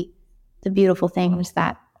see the beautiful things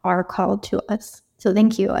that are called to us. So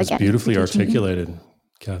thank you again. It's beautifully articulated,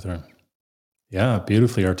 Catherine. Yeah,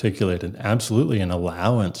 beautifully articulated. Absolutely an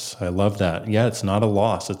allowance. I love that. Yeah, it's not a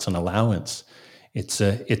loss, it's an allowance. It's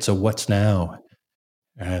a what's now.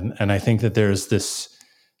 And I think that there's this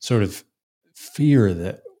sort of fear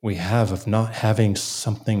that we have of not having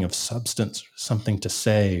something of substance, something to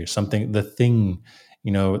say, or something, the thing,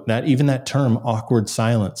 that even that term, awkward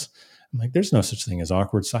silence. I'm like, there's no such thing as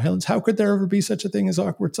awkward silence. How could there ever be such a thing as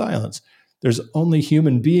awkward silence? There's only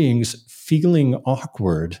human beings feeling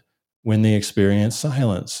awkward when they experience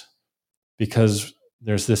silence, because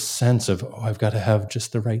there's this sense of, I've got to have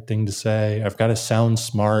just the right thing to say. I've got to sound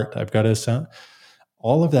smart.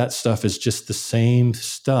 All of that stuff is just the same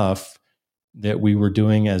stuff that we were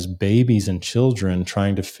doing as babies and children,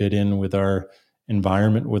 trying to fit in with our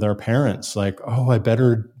environment, with our parents. Like, I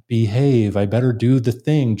better behave. I better do the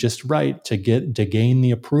thing just right to gain the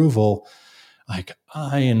approval. Like,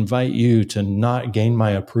 I invite you to not gain my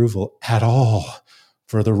approval at all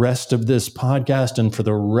for the rest of this podcast and for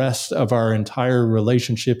the rest of our entire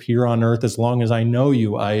relationship here on earth. As long as I know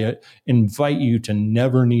you, I invite you to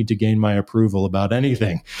never need to gain my approval about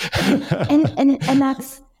anything. and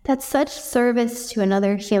that's such service to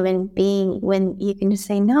another human being when you can just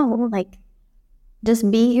say, no, like,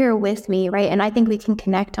 just be here with me, right? And I think we can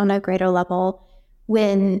connect on a greater level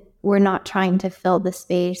when we're not trying to fill the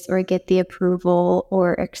space or get the approval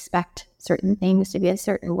or expect certain things to be a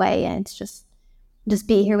certain way. And it's just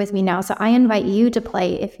be here with me now. So I invite you to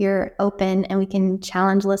play if you're open, and we can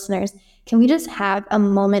challenge listeners. Can we just have a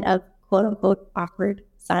moment of quote unquote awkward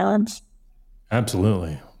silence?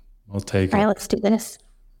 Absolutely. We'll take it. All right, let's do this.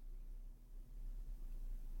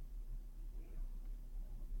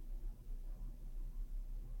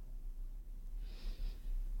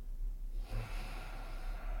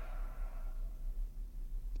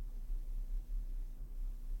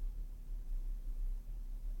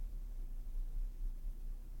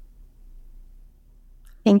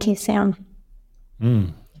 Thank you, Sam.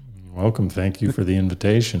 Welcome. Thank you for the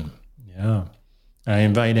invitation. Yeah. I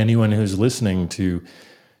invite anyone who's listening to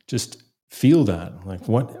just feel that. Like,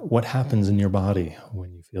 what happens in your body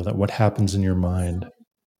when you feel that? What happens in your mind?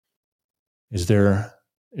 Is the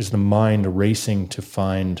mind racing to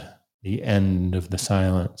find the end of the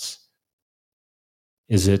silence?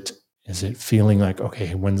 Is it feeling like,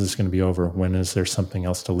 okay, when's this going to be over? When is there something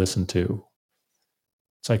else to listen to?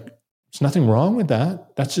 It's like, there's nothing wrong with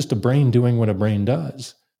that. That's just a brain doing what a brain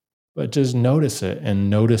does. But just notice it, and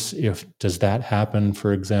notice does that happen,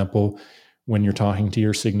 for example, when you're talking to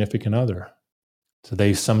your significant other. So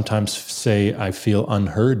they sometimes say, I feel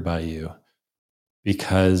unheard by you,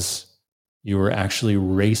 because you were actually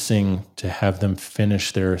racing to have them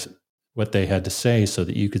finish what they had to say so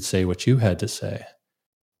that you could say what you had to say.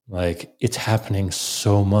 Like, it's happening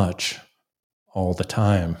so much all the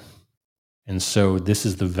time. And so this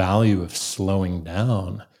is the value of slowing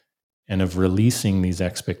down and of releasing these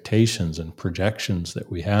expectations and projections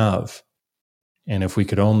that we have. And if we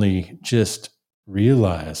could only just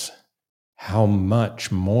realize how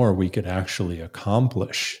much more we could actually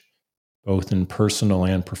accomplish, both in personal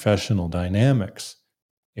and professional dynamics,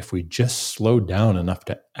 if we just slowed down enough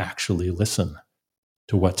to actually listen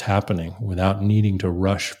to what's happening without needing to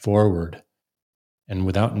rush forward and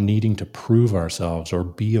without needing to prove ourselves or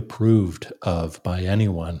be approved of by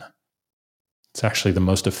anyone. It's actually the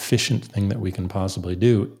most efficient thing that we can possibly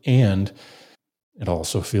do. And it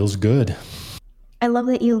also feels good. I love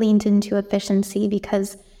that you leaned into efficiency,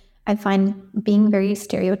 because I find being very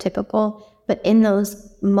stereotypical, but in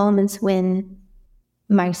those moments when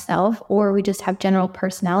myself, or we just have general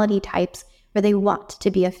personality types where they want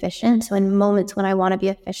to be efficient. So in moments when I want to be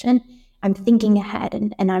efficient, I'm thinking ahead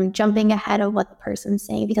and I'm jumping ahead of what the person's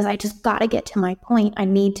saying, because I just got to get to my point. I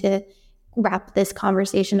need to wrap this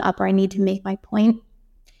conversation up, or I need to make my point.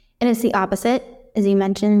 And it's the opposite. As you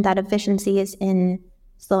mentioned, that efficiency is in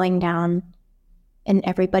slowing down and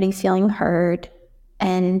everybody's feeling heard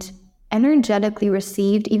and energetically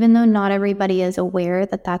received, even though not everybody is aware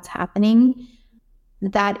that that's happening.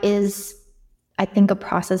 That is, I think, a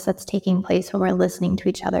process that's taking place when we're listening to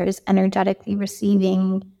each other, is energetically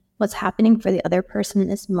receiving what's happening for the other person in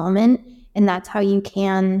this moment. And that's how you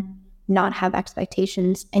can not have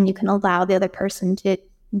expectations, and you can allow the other person to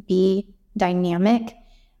be dynamic.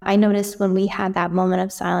 I noticed when we had that moment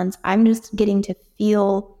of silence, I'm just getting to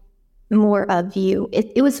feel more of you.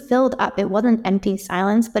 It was filled up. It wasn't empty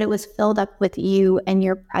silence, but it was filled up with you and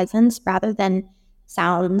your presence rather than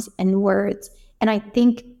sounds and words. And I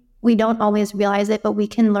think we don't always realize it, but we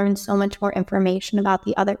can learn so much more information about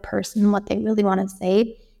the other person, what they really want to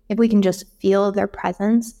say, if we can just feel their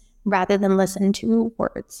presence rather than listen to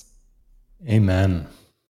words. Amen.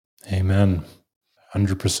 Amen.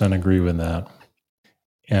 100% agree with that.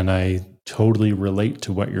 And I totally relate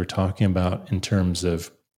to what you're talking about in terms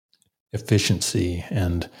of efficiency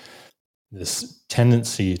and this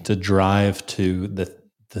tendency to drive to the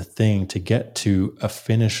thing, to get to a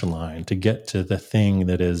finish line, to get to the thing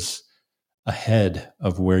that is ahead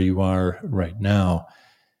of where you are right now.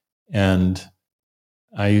 And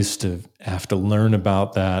I used to have to learn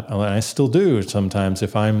about that. And I still do sometimes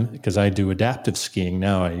because I do adaptive skiing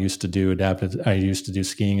now. I used to do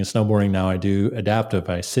skiing and snowboarding. Now I do adaptive.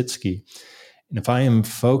 I sit ski. And if I am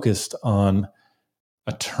focused on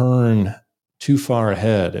a turn too far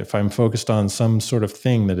ahead, if I'm focused on some sort of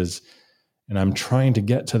thing and I'm trying to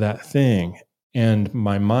get to that thing, and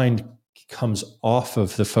my mind comes off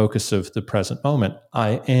of the focus of the present moment,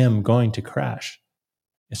 I am going to crash.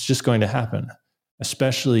 It's just going to happen,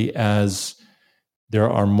 especially as there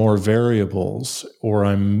are more variables or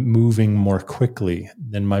I'm moving more quickly.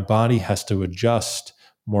 Then my body has to adjust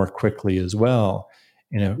more quickly as well.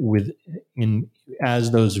 And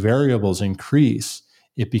as those variables increase,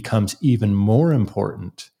 it becomes even more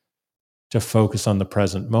important to focus on the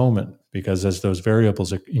present moment, because as those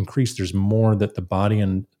variables increase, there's more that the body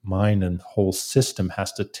and mind and whole system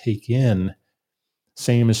has to take in.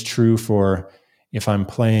 Same is true for if I'm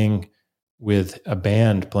playing with a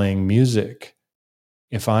band, playing music.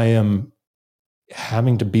 If I am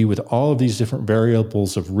having to be with all of these different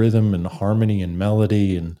variables of rhythm and harmony and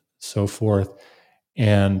melody and so forth,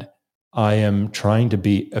 and I am trying to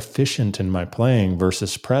be efficient in my playing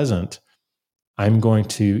versus present, you're going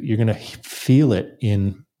to feel it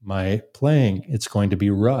in my playing. It's going to be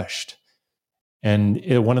rushed. And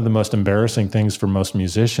one of the most embarrassing things for most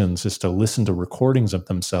musicians is to listen to recordings of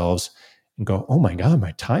themselves and go, oh my God,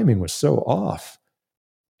 my timing was so off.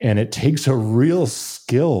 And it takes a real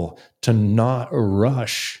skill to not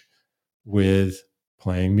rush with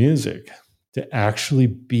playing music, to actually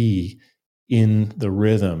be in the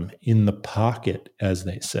rhythm, in the pocket, as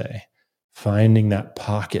they say, finding that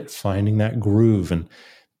pocket, finding that groove, and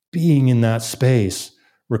being in that space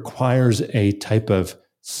requires a type of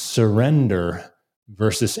surrender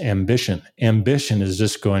versus ambition. Ambition is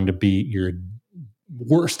just going to be your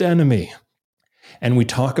worst enemy. And we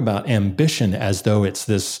talk about ambition as though it's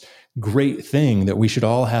this great thing that we should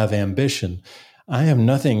all have ambition. I'm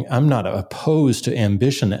not opposed to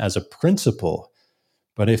ambition as a principle.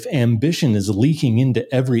 But if ambition is leaking into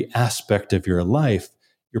every aspect of your life,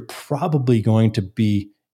 you're probably going to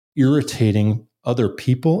be irritating other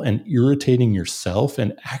people and irritating yourself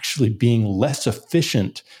and actually being less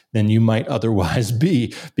efficient than you might otherwise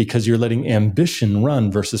be, because you're letting ambition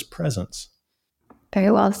run versus presence.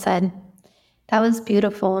 Very well said. That was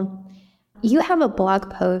beautiful. You have a blog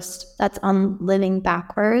post that's on living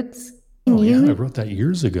backwards. Yeah, I wrote that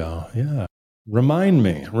years ago. Yeah. Remind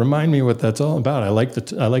me what that's all about. I like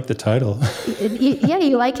the title. Yeah,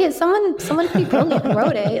 you like it? Someone pretty brilliant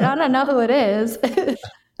wrote it. I don't know who it is.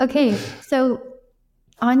 Okay, so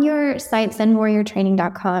on your site,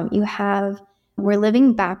 ZenWarriorTraining.com, you have We're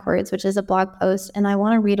Living Backwards, which is a blog post, and I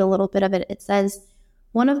want to read a little bit of it. It says,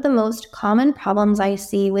 one of the most common problems I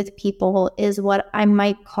see with people is what I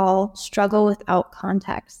might call struggle without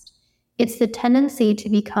context. It's the tendency to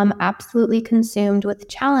become absolutely consumed with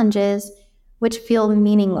challenges which feel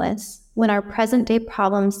meaningless when our present day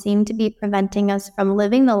problems seem to be preventing us from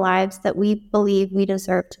living the lives that we believe we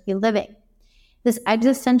deserve to be living. This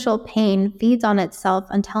existential pain feeds on itself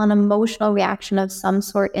until an emotional reaction of some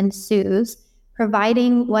sort ensues,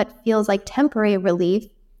 providing what feels like temporary relief,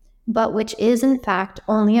 but which is in fact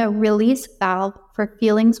only a release valve for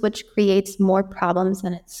feelings which creates more problems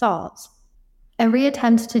than it solves. Every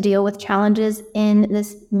attempt to deal with challenges in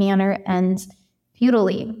this manner ends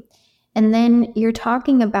futilely. And then you're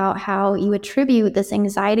talking about how you attribute this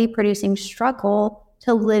anxiety-producing struggle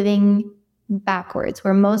to living backwards,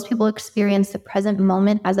 where most people experience the present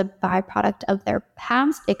moment as a byproduct of their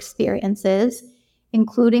past experiences,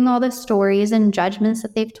 including all the stories and judgments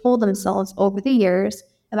that they've told themselves over the years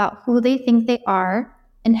about who they think they are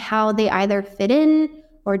and how they either fit in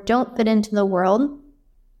or don't fit into the world.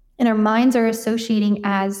 And our minds are associating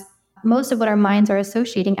as, most of what our minds are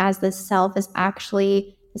associating as this self is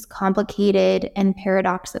actually this complicated and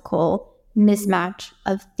paradoxical mismatch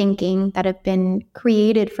of thinking that have been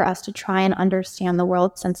created for us to try and understand the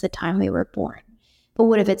world since the time we were born. But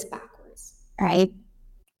what if it's backwards, right?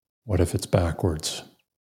 What if it's backwards?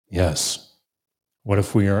 Yes. What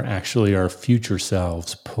if we are actually our future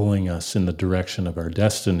selves pulling us in the direction of our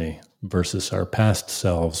destiny versus our past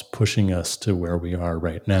selves pushing us to where we are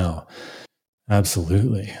right now?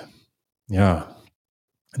 Absolutely. Yeah.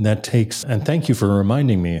 And that takes, and thank you for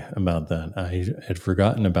reminding me about that. I had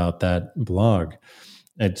forgotten about that blog.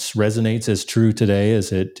 It resonates as true today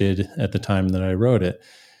as it did at the time that I wrote it.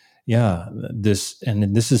 Yeah, this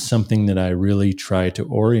is something that I really try to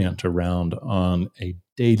orient around on a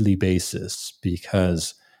daily basis,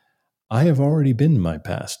 because I have already been my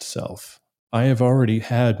past self. I have already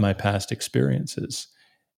had my past experiences,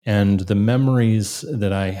 and the memories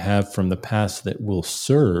that I have from the past that will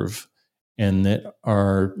serve and that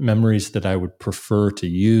are memories that I would prefer to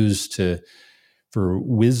use for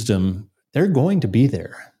wisdom, they're going to be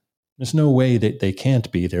there. There's no way that they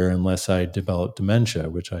can't be there unless I develop dementia,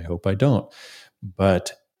 which I hope I don't.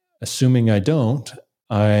 But assuming I don't,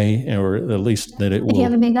 or at least that it will. Yeah,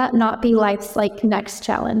 may that not be life's like next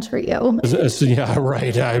challenge for you. Yeah,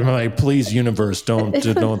 right. I'm like, please, universe, don't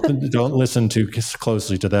listen too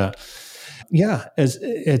closely to that. Yeah, as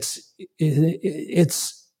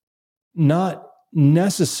it's not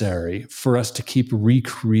necessary for us to keep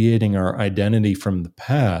recreating our identity from the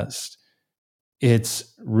past.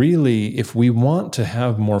 It's really, if we want to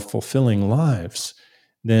have more fulfilling lives,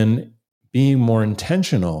 then being more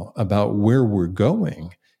intentional about where we're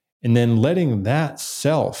going, and then letting that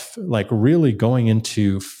self, like really going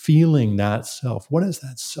into feeling that self. What does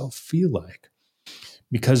that self feel like?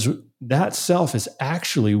 Because that self is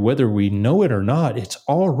actually, whether we know it or not, it's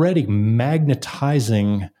already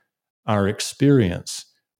magnetizing our experience.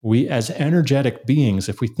 We, as energetic beings,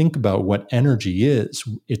 if we think about what energy is,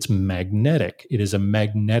 it's magnetic. It is a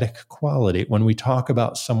magnetic quality. When we talk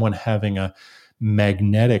about someone having a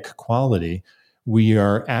magnetic quality, we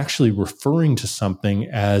are actually referring to something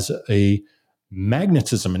as a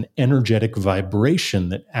magnetism, an energetic vibration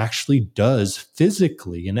that actually does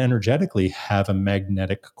physically and energetically have a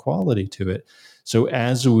magnetic quality to it. So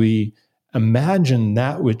as we imagine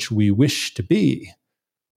that which we wish to be,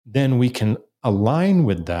 then we can align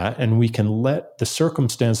with that, and we can let the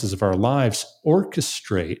circumstances of our lives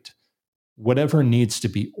orchestrate whatever needs to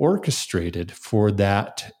be orchestrated for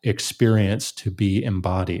that experience to be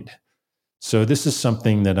embodied. So this is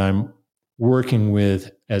something that I'm working with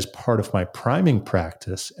as part of my priming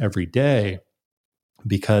practice every day,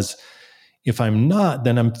 because if I'm not,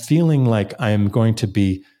 then I'm feeling like it's going to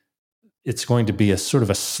be a sort of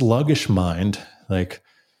a sluggish mind, like,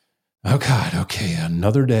 oh God, okay,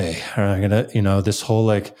 another day. I'm gonna, this whole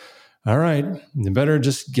like, all right, you better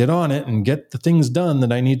just get on it and get the things done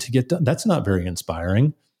that I need to get done. That's not very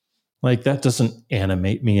inspiring. Like, that doesn't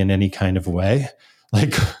animate me in any kind of way.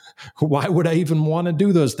 Like, why would I even want to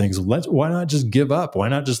do those things? Why not just give up? Why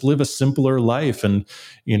not just live a simpler life and,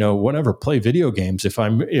 whatever, play video games if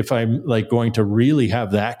I'm like going to really have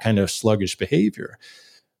that kind of sluggish behavior?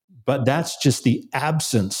 But that's just the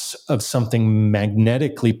absence of something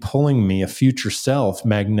magnetically pulling me, a future self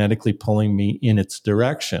magnetically pulling me in its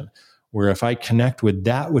direction. Where if I connect with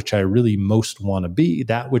that which I really most want to be,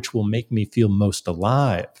 that which will make me feel most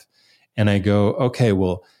alive, and I go, okay,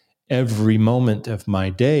 well, every moment of my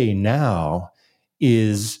day now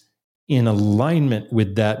is in alignment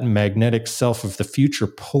with that magnetic self of the future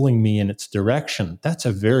pulling me in its direction. That's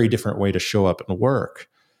a very different way to show up and work.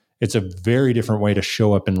 It's a very different way to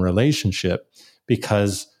show up in relationship,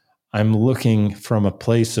 because I'm looking from a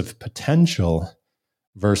place of potential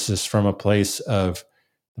versus from a place of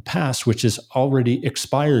the past, which is already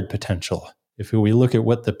expired potential. If we look at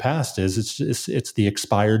what the past is, it's the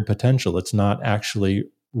expired potential. It's not actually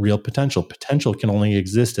real potential. Potential can only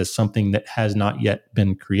exist as something that has not yet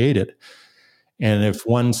been created. And if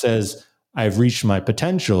one says, I've reached my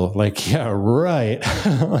potential, like, yeah, right.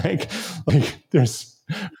 like there's,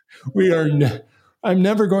 I'm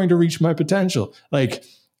never going to reach my potential. Like,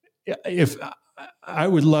 if I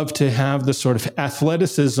would love to have the sort of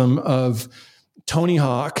athleticism of Tony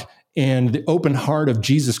Hawk and the open heart of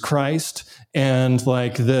Jesus Christ and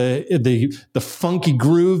like the funky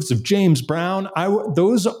grooves of James Brown,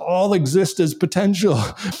 those all exist as potential.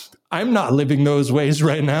 I'm not living those ways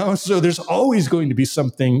right now. So there's always going to be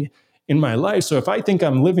something in my life. So if I think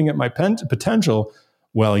I'm living at my potential,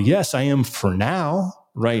 well, yes, I am for now,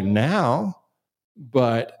 right now,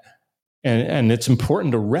 but and it's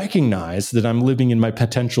important to recognize that I'm living in my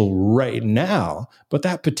potential right now, but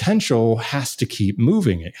that potential has to keep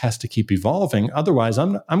moving. It has to keep evolving. Otherwise,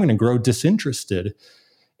 I'm going to grow disinterested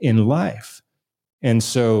in life. And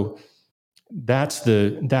so that's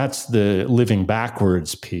the living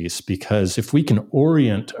backwards piece, because if we can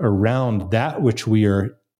orient around that which we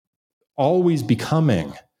are always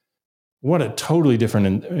becoming, what a totally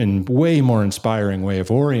different and way more inspiring way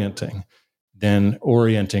of orienting than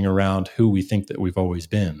orienting around who we think that we've always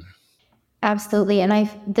been. Absolutely. And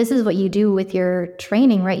this is what you do with your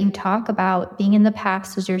training, right? You talk about being in the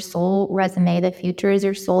past is your soul resume, the future is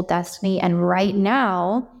your soul destiny, and right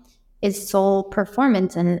now is soul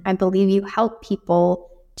performance. And I believe you help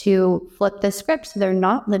people to flip the script so they're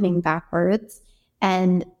not living backwards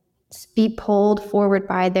and be pulled forward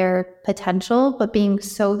by their potential, but being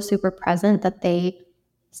so super present that they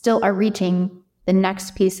still are reaching the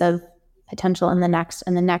next piece of potential and the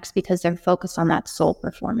next because they're focused on that soul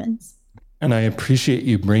performance. And I appreciate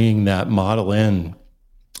you bringing that model in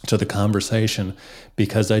to the conversation,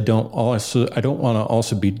 because I don't want to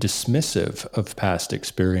also be dismissive of past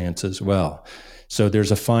experience as well. So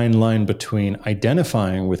there's a fine line between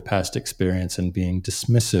identifying with past experience and being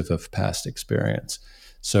dismissive of past experience.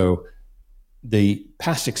 So the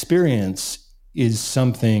past experience is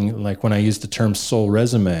something like, when I use the term soul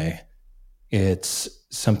resume, it's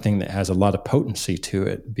something that has a lot of potency to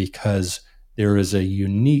it, because there is a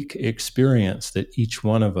unique experience that each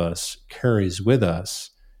one of us carries with us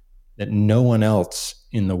that no one else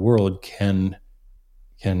in the world can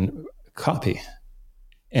copy.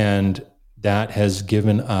 And that has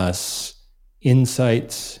given us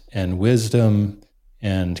insights and wisdom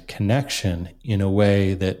and connection in a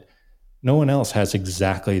way that no one else has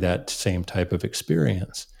exactly that same type of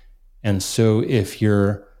experience. And so if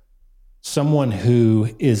you're someone who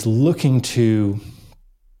is looking to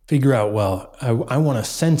figure out, well, I want to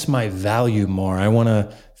sense my value more. I want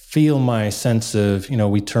to feel my sense of,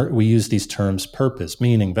 we use these terms, purpose,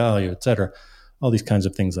 meaning, value, et cetera, all these kinds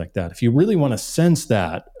of things like that. If you really want to sense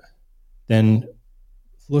that, then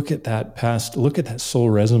look at that soul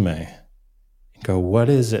resume and go, what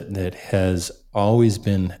is it that has always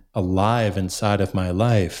been alive inside of my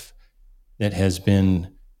life that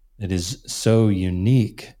is so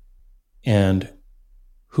unique? And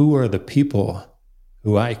who are the people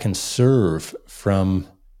who I can serve from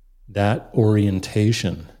that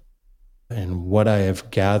orientation? And what I have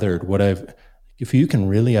gathered, if you can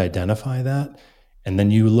really identify that, and then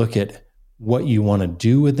you look at what you want to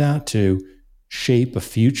do with that to shape a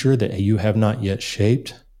future that you have not yet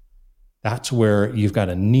shaped, that's where you've got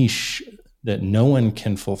a niche that no one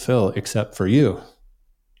can fulfill except for you.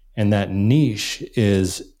 And that niche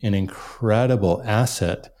is an incredible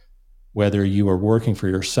asset, whether you are working for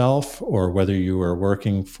yourself or whether you are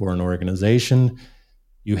working for an organization.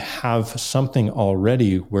 You have something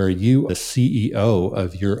already where you are the CEO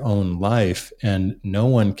of your own life, and no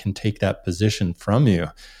one can take that position from you.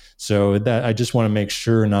 So that I just want to make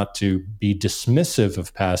sure not to be dismissive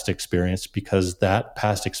of past experience, because that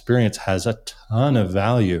past experience has a ton of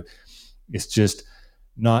value. It's just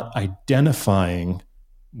not identifying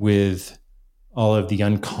with all of the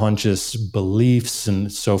unconscious beliefs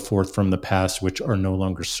and so forth from the past, which are no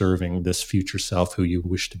longer serving this future self who you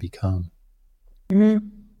wish to become. Mm-hmm.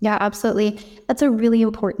 Yeah, absolutely. That's a really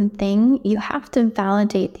important thing. You have to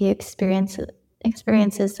validate the experiences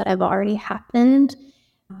that have already happened.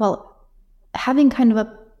 Well, having kind of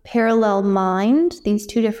a parallel mind, these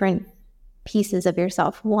two different pieces of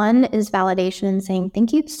yourself. One is validation and saying,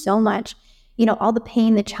 thank you so much. All the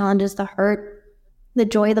pain, the challenges, the hurt, the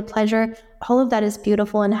joy, the pleasure, all of that is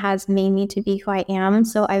beautiful and has made me to be who I am.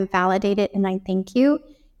 So I validate it and I thank you.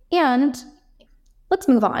 And let's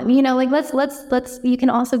move on. Let's you can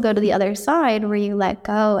also go to the other side where you let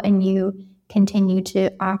go and you continue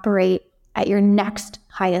to operate at your next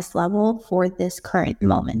highest level for this current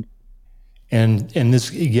moment. And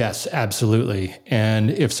this, yes, absolutely.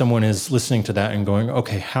 And if someone is listening to that and going,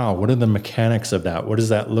 okay, how? What are the mechanics of that? What does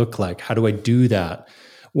that look like? How do I do that?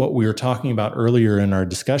 What we were talking about earlier in our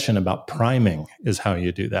discussion about priming is how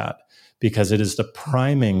you do that, because it is the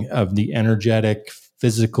priming of the energetic,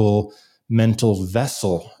 physical, mental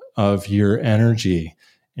vessel of your energy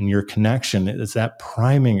and your connection. It's that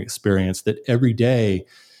priming experience that every day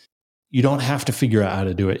you don't have to figure out how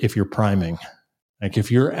to do it if you're priming. Like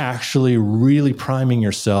if you're actually really priming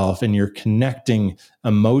yourself and you're connecting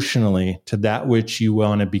emotionally to that which you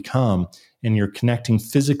want to become, and you're connecting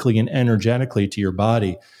physically and energetically to your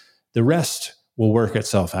body, the rest will work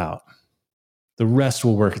itself out. The rest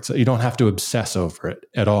will work itself. You don't have to obsess over it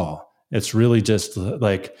at all. It's really just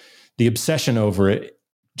like the obsession over it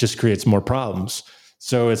just creates more problems.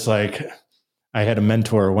 So it's like, I had a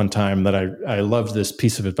mentor one time that I loved this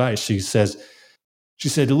piece of advice. She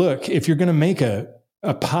said, look, if you're going to make a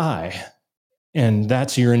pie and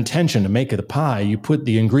that's your intention to make the pie, you put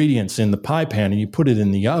the ingredients in the pie pan and you put it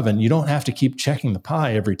in the oven. You don't have to keep checking the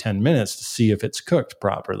pie every 10 minutes to see if it's cooked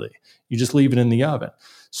properly. You just leave it in the oven.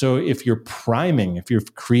 So if you're priming, if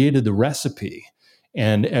you've created the recipe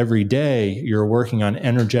and every day you're working on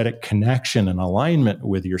energetic connection and alignment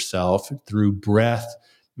with yourself through breath,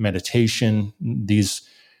 meditation, these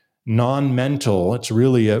non-mental, it's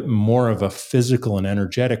really more of a physical and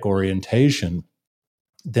energetic orientation,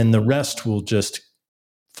 then the rest will just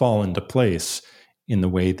fall into place in the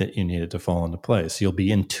way that you need it to fall into place. You'll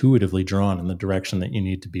be intuitively drawn in the direction that you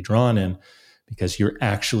need to be drawn in, because you're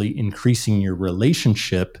actually increasing your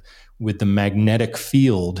relationship with the magnetic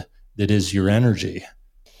field that is your energy.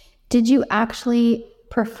 Did you actually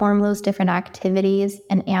perform those different activities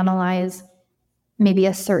and analyze maybe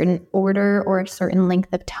a certain order or a certain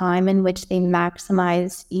length of time in which they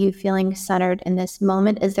maximize you feeling centered in this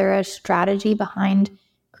moment? Is there a strategy behind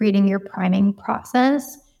creating your priming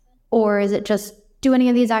process? Or is it just do any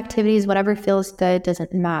of these activities, whatever feels good,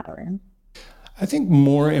 doesn't matter? I think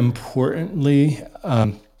more importantly,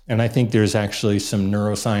 and I think there's actually some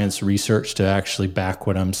neuroscience research to actually back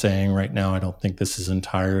what I'm saying right now. I don't think this is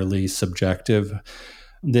entirely subjective.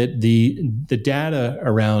 That the data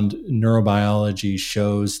around neurobiology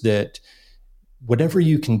shows that whatever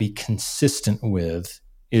you can be consistent with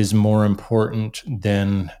is more important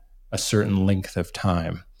than a certain length of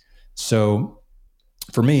time. So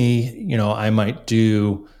for me, I might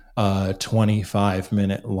do a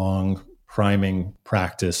 25-minute long priming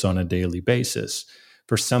practice on a daily basis.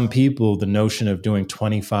 For some people, the notion of doing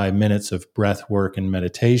 25 minutes of breath work and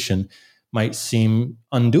meditation might seem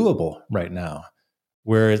undoable right now.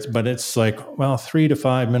 But it's like, well, 3 to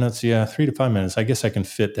 5 minutes. Yeah, 3 to 5 minutes. I guess I can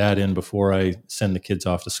fit that in before I send the kids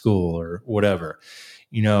off to school or whatever.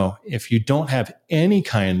 If you don't have any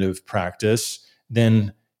kind of practice,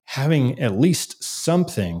 then having at least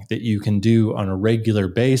something that you can do on a regular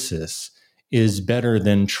basis is better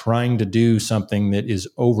than trying to do something that is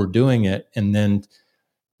overdoing it and then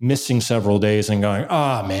missing several days and going,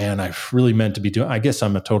 oh man, I really meant to be doing, I guess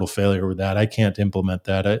I'm a total failure with that. I can't implement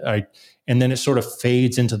that. And then it sort of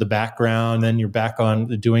fades into the background. Then you're back on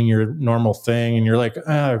doing your normal thing. And you're like,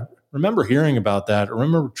 I remember hearing about that. I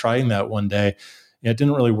remember trying that one day. It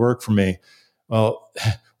didn't really work for me. Well,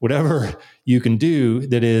 whatever you can do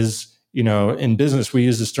that is, in business, we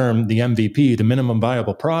use this term, the MVP, the minimum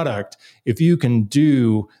viable product. If you can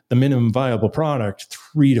do the minimum viable product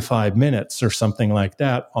 3 to 5 minutes or something like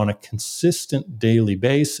that on a consistent daily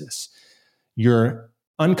basis, your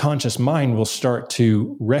unconscious mind will start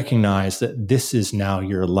to recognize that this is now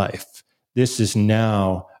your life. This is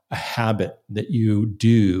now a habit that you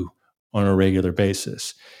do on a regular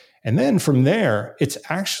basis. And then from there, it's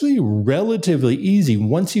actually relatively easy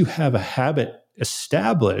once you have a habit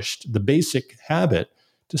established, the basic habit,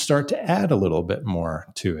 to start to add a little bit more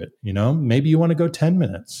to it. Maybe you want to go 10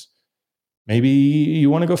 minutes. Maybe you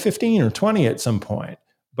want to go 15 or 20 at some point,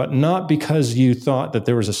 but not because you thought that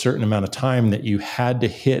there was a certain amount of time that you had to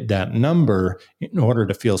hit that number in order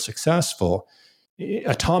to feel successful.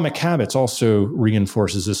 Atomic Habits also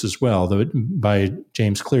reinforces this as well, by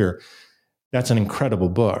James Clear. That's an incredible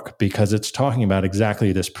book because it's talking about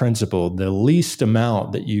exactly this principle, the least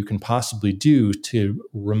amount that you can possibly do to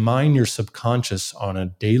remind your subconscious on a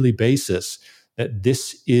daily basis that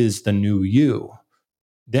this is the new you.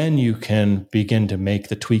 Then you can begin to make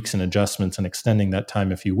the tweaks and adjustments and extending that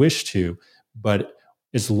time if you wish to. But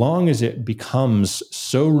as long as it becomes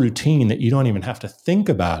so routine that you don't even have to think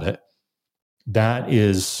about it, that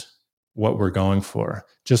is what we're going for.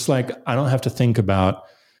 Just like I don't have to think about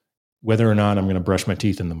whether or not I'm going to brush my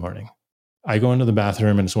teeth in the morning. I go into the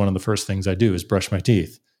bathroom and it's one of the first things I do is brush my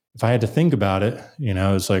teeth. If I had to think about it,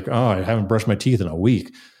 it's like, oh, I haven't brushed my teeth in a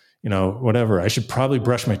week, whatever. I should probably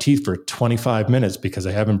brush my teeth for 25 minutes because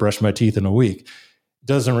I haven't brushed my teeth in a week. It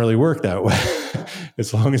doesn't really work that way.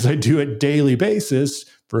 As long as I do it daily basis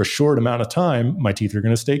for a short amount of time, my teeth are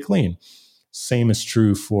going to stay clean. Same is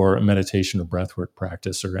true for meditation or breathwork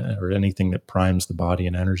practice or anything that primes the body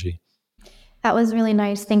and energy. That was really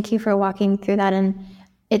nice. Thank you for walking through that. And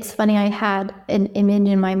it's funny, I had an image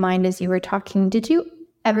in my mind as you were talking. Did you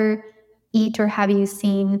ever eat or have you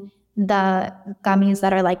seen the gummies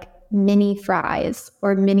that are like mini fries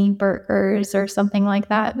or mini burgers or something like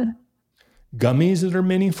that? Gummies that are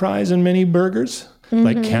mini fries and mini burgers? Mm-hmm.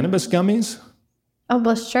 Like cannabis gummies? Oh,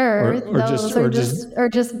 well, sure. Or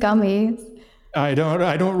just gummies. I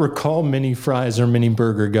don't recall mini fries or mini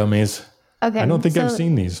burger gummies. Okay. I don't think I've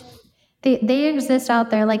seen these. They exist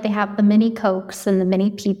out there, like they have the mini Cokes and the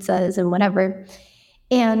mini pizzas and whatever.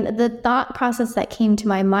 And the thought process that came to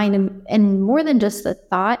my mind, and more than just the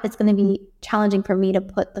thought, it's going to be challenging for me to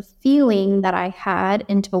put the feeling that I had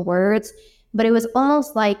into words, but it was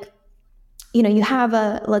almost like, you have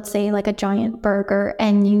let's say like a giant burger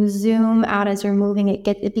and you zoom out as you're moving,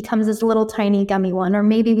 it becomes this little tiny gummy one, or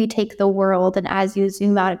maybe we take the world and as you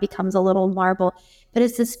zoom out, it becomes a little marble, but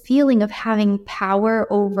it's this feeling of having power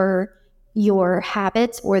over your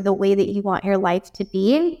habits or the way that you want your life to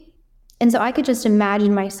be. And so I could just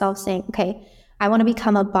imagine myself saying, okay, I want to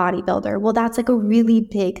become a bodybuilder. Well, that's like a really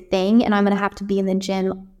big thing. And I'm going to have to be in the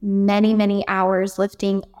gym many, many hours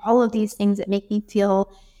lifting all of these things that make me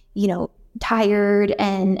feel, tired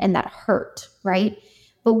and that hurt, right?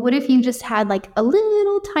 But what if you just had like a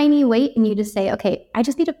little tiny weight and you just say, okay, I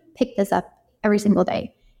just need to pick this up every single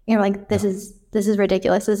day. You're like, this is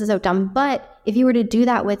ridiculous. This is so dumb. But if you were to do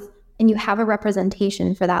that and you have a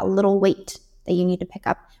representation for that little weight that you need to pick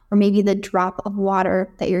up, or maybe the drop of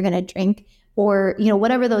water that you're going to drink, or,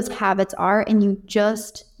 whatever those habits are, and you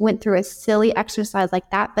just went through a silly exercise like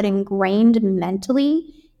that, but ingrained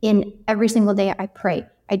mentally in every single day, I pray,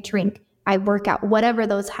 I drink, I work out, whatever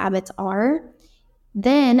those habits are,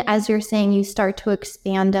 then as you're saying, you start to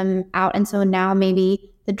expand them out. And so now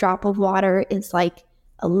maybe the drop of water is like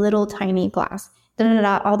a little tiny glass,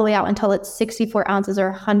 all the way out until it's 64 ounces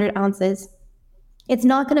or 100 ounces. It's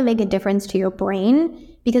not going to make a difference to your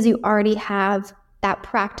brain because you already have that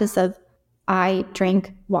practice of I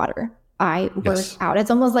drink water, I work out.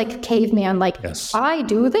 It's almost like caveman, like I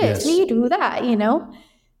do this, we do that, Yes.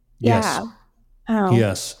 Yeah. Oh.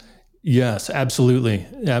 Yes, absolutely.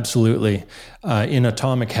 Absolutely. In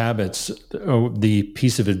Atomic Habits, the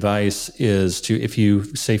piece of advice is if you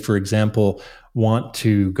say, for example, want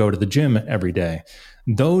to go to the gym every day,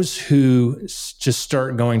 those who just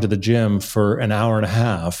start going to the gym for an hour and a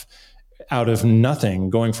half out of nothing,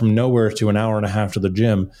 going from nowhere to an hour and a half to the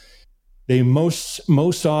gym, they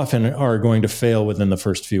most often are going to fail within the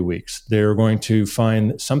first few weeks. They're going to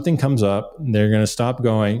find something comes up, they're going to stop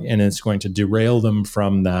going, and it's going to derail them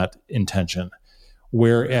from that intention.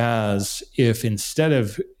 Whereas if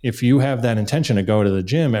you have that intention to go to the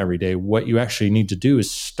gym every day, what you actually need to do is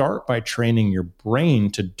start by training your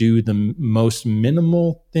brain to do the most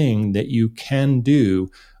minimal thing that you can do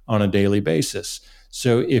on a daily basis.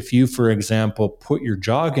 So if you, for example, put your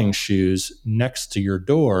jogging shoes next to your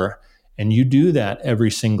door and you do that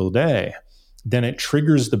every single day, then it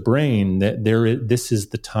triggers the brain that this is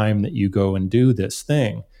the time that you go and do this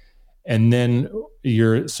thing. And then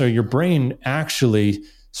your brain actually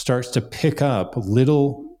starts to pick up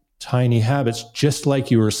little tiny habits, just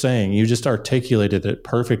like you were saying. You just articulated it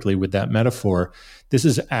perfectly with that metaphor. This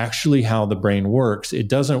is actually how the brain works. It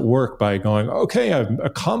doesn't work by going, okay, I've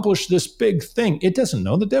accomplished this big thing. It doesn't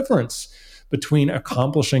know the difference between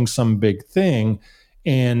accomplishing some big thing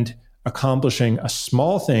and accomplishing a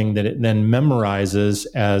small thing that it then memorizes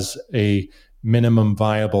as a minimum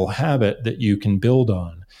viable habit that you can build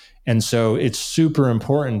on. And so it's super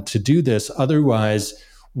important to do this. Otherwise,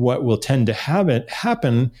 what will tend to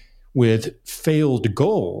happen with failed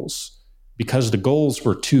goals, because the goals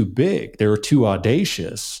were too big, they were too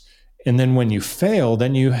audacious. And then when you fail,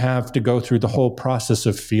 then you have to go through the whole process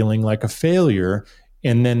of feeling like a failure.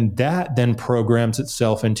 And then that then programs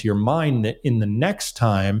itself into your mind that in the next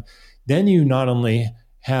time, then you not only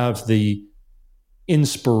have the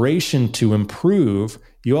inspiration to improve,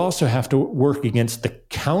 you also have to work against the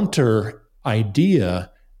counter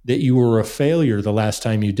idea that you were a failure the last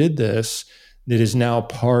time you did this, that is now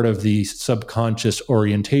part of the subconscious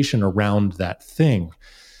orientation around that thing.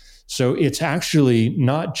 So it's actually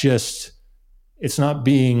it's not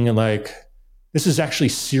being like, this is actually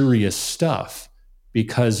serious stuff.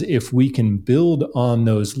 because if we can build on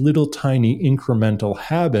those little tiny incremental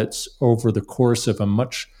habits over the course of a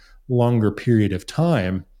much longer period of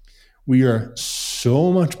time, we are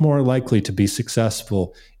so much more likely to be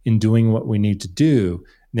successful in doing what we need to do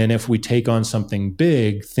than if we take on something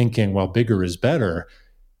big, thinking, well, bigger is better,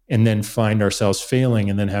 and then find ourselves failing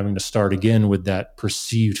and then having to start again with that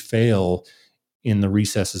perceived fail in the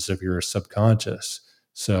recesses of your subconscious.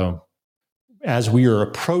 So as we are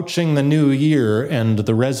approaching the new year and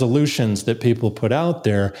the resolutions that people put out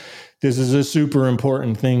there, this is a super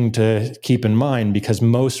important thing to keep in mind, because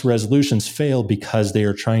most resolutions fail because they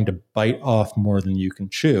are trying to bite off more than you can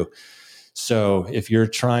chew. So if you're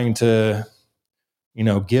trying to,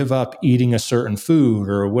 give up eating a certain food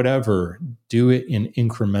or whatever, do it in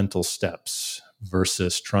incremental steps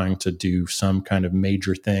versus trying to do some kind of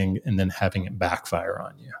major thing and then having it backfire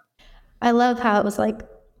on you. I love how it was like,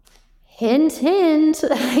 hint, hint,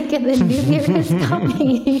 like the new year is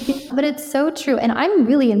coming. But it's so true. And I'm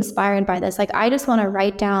really inspired by this. Like, I just want to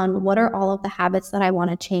write down what are all of the habits that I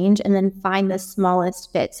want to change and then find the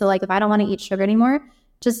smallest fit. So like, if I don't want to eat sugar anymore,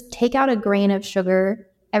 just take out a grain of sugar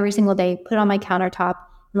every single day, put it on my countertop,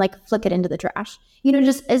 and like flick it into the trash.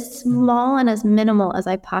 Just as small and as minimal as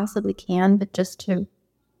I possibly can, but just to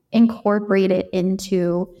incorporate it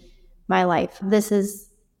into my life. This is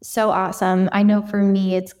so awesome. I know for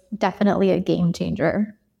me, it's definitely a game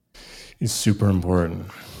changer. It's super important.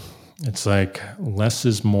 It's like less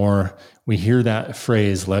is more. We hear that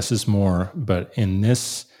phrase, less is more, but in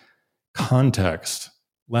this context,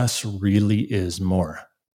 less really is more.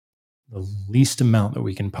 The least amount that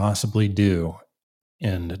we can possibly do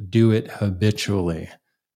and do it habitually,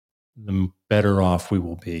 the better off we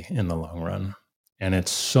will be in the long run. And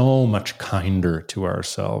it's so much kinder to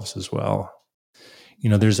ourselves as well.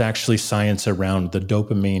 There's actually science around the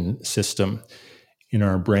dopamine system in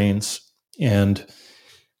our brains. And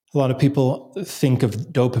a lot of people think of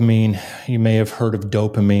dopamine. You may have heard of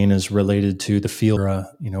dopamine as related to the feel.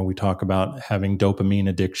 We talk about having dopamine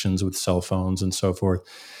addictions with cell phones and so forth.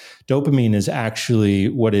 Dopamine is actually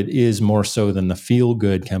what it is more so than the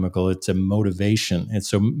feel-good chemical. It's a motivation.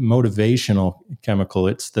 It's a motivational chemical.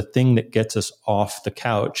 It's the thing that gets us off the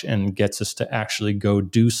couch and gets us to actually go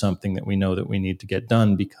do something that we know that we need to get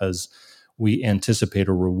done because we anticipate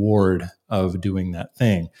a reward of doing that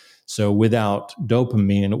thing. So without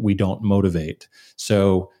dopamine, we don't motivate.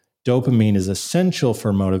 So dopamine is essential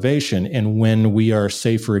for motivation. And when we are,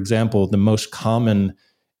 say, for example, the most common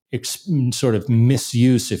sort of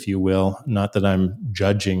misuse, if you will, not that I'm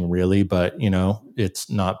judging really, but it's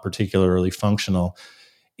not particularly functional,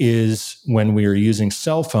 is when we are using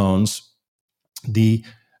cell phones, the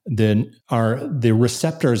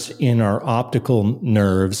receptors in our optical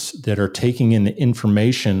nerves that are taking in the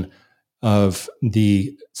information of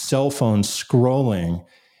the cell phone scrolling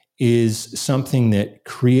is something that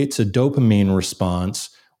creates a dopamine response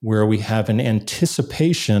where we have an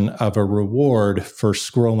anticipation of a reward for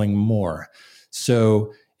scrolling more.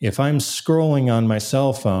 So if I'm scrolling on my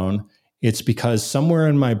cell phone, it's because somewhere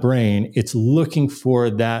in my brain, it's looking for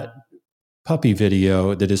that puppy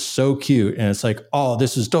video that is so cute. And it's like, oh,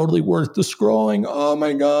 this is totally worth the scrolling. Oh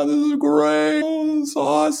my God, this is great. Oh, this is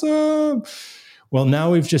awesome. Well,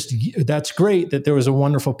 now that's great that there was a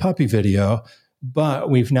wonderful puppy video, but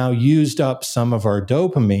we've now used up some of our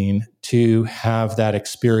dopamine to have that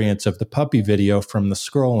experience of the puppy video from the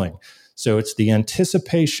scrolling. So it's the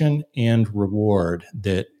anticipation and reward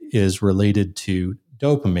that is related to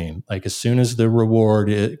dopamine. Like as soon as the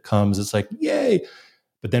reward comes, it's like, yay.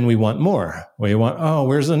 But then we want more. We want, oh,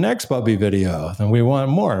 where's the next puppy video? Then we want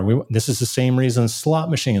more. This is the same reason slot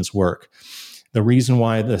machines work. The reason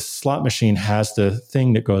why the slot machine has the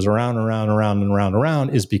thing that goes around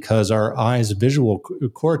is because our eye's visual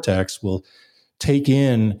cortex will take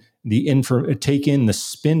in the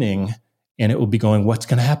spinning, and it will be going, what's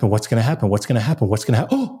going to happen? What's going to happen? What's going to happen? What's going to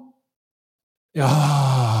happen?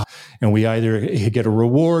 Oh, and we either get a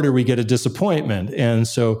reward or we get a disappointment. And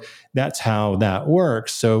so that's how that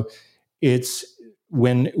works. So it's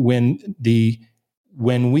when we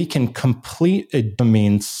can complete a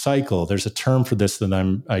dopamine cycle, there's a term for this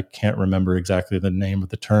that I can't remember exactly the name of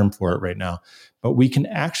the term for it right now, but we can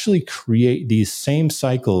actually create these same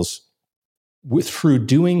cycles through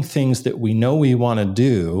doing things that we know we want to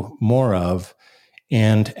do more of,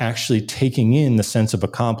 and actually taking in the sense of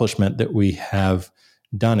accomplishment that we have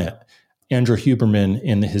done it. Andrew Huberman,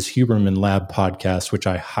 in his Huberman Lab podcast, which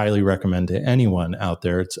I highly recommend to anyone out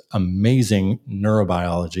there, it's amazing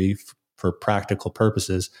neurobiology for practical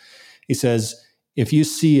purposes. He says, if you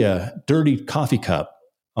see a dirty coffee cup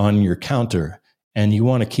on your counter and you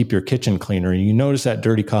want to keep your kitchen cleaner, and you notice that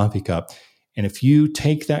dirty coffee cup, And if you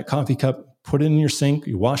take that coffee cup, put it in your sink,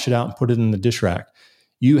 you wash it out and put it in the dish rack,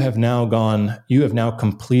 you have now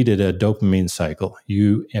completed a dopamine cycle.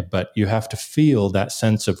 But you have to feel that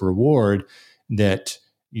sense of reward that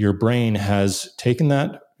your brain has taken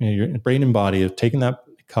that, your brain and body have taken that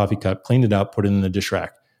coffee cup, cleaned it up, put it in the dish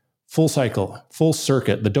rack. Full cycle, full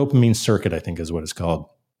circuit, the dopamine circuit, I think is what it's called.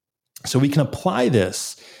 So we can apply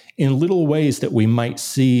this in little ways that we might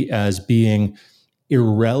see as being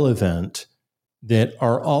irrelevant that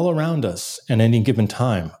are all around us at any given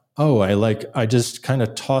time. Oh, I just kind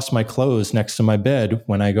of toss my clothes next to my bed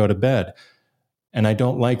when I go to bed. And I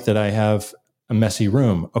don't like that I have a messy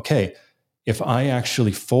room. Okay, if I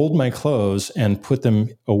actually fold my clothes and put them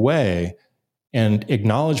away and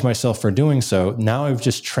acknowledge myself for doing so, now I've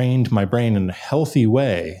just trained my brain in a healthy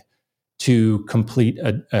way to complete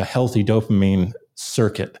a healthy dopamine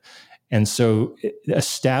circuit. And so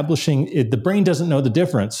establishing it, the brain doesn't know the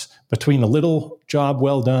difference between a little job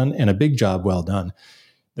well done and a big job well done.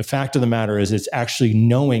 The fact of the matter is it's actually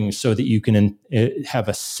knowing so that you can have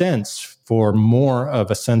a sense for more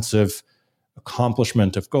of a sense of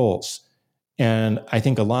accomplishment of goals. And I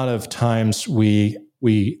think a lot of times we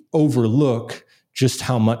overlook just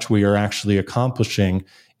how much we are actually accomplishing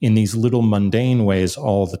in these little mundane ways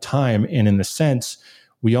all the time. And in a sense,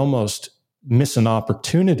 we almost miss an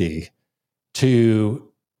opportunity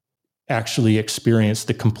to actually experience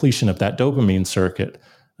the completion of that dopamine circuit.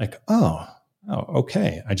 Like, oh,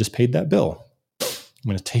 okay, I just paid that bill. I'm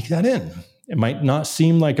going to take that in. It might not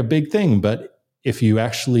seem like a big thing, but if you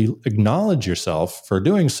actually acknowledge yourself for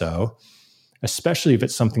doing so, especially if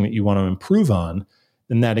it's something that you want to improve on,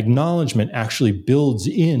 then that acknowledgement actually builds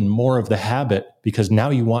in more of the habit, because now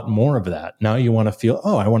you want more of that. Now you want to feel,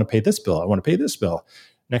 oh, I want to pay this bill. I want to pay this bill.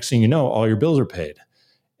 Next thing you know, all your bills are paid.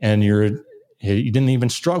 And you didn't even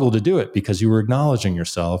struggle to do it because you were acknowledging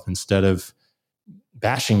yourself instead of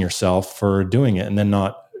bashing yourself for doing it and then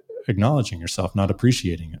not acknowledging yourself, not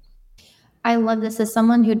appreciating it. I love this as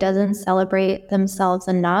someone who doesn't celebrate themselves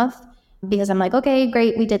enough, because I'm like, okay,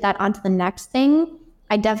 great, we did that, on to the next thing.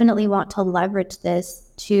 I definitely want to leverage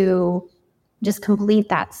this to just complete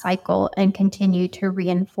that cycle and continue to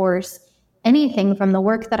reinforce anything from the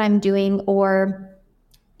work that I'm doing, or,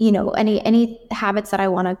 any habits that I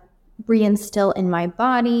want to reinstill in my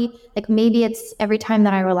body. Like maybe it's every time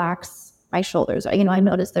that I relax my shoulders, I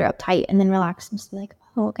notice they're uptight, and then relax and just be like,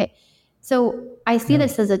 oh, okay. So I see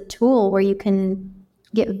this as a tool where you can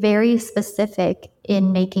get very specific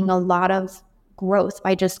in making a lot of growth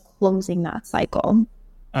by just closing that cycle.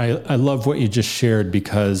 I love what you just shared,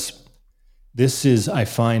 because this is, I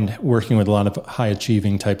find, working with a lot of high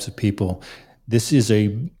achieving types of people, this is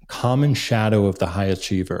a common shadow of the high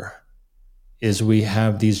achiever, is we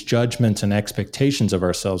have these judgments and expectations of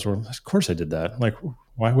ourselves where, of course I did that. Like,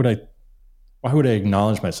 why would I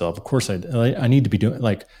acknowledge myself? Of course I need to be doing,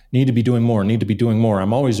 need to be doing more, need to be doing more.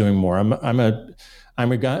 I'm always doing more. I'm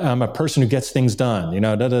a person who gets things done,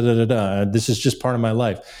 This is just part of my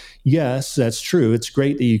life. Yes, that's true. It's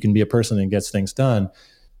great that you can be a person that gets things done.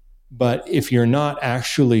 But if you're not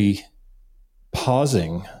actually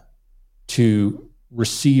pausing to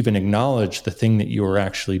receive and acknowledge the thing that you are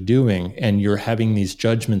actually doing, and you're having these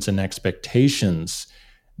judgments and expectations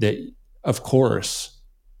that, of course,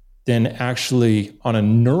 then actually on a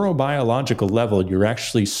neurobiological level, you're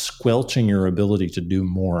actually squelching your ability to do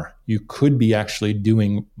more. You could be actually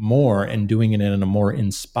doing more and doing it in a more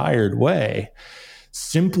inspired way,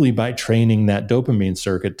 simply by training that dopamine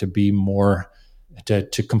circuit to be more,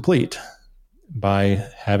 to complete, by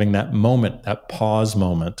having that moment, that pause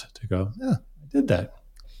moment to go, yeah, I did that.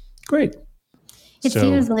 Great. It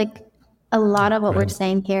seems like a lot of what we're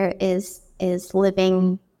saying here is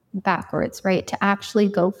living backwards, right? To actually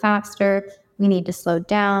go faster, we need to slow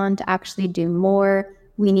down. To actually do more,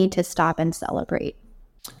 we need to stop and celebrate.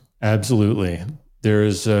 Absolutely. There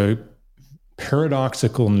is a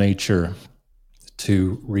paradoxical nature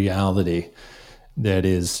to reality that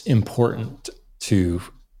is important to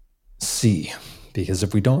see, because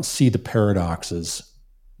if we don't see the paradoxes,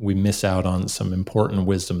 we miss out on some important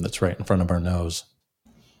wisdom that's right in front of our nose.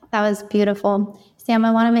 That was beautiful. Sam,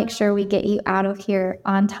 I want to make sure we get you out of here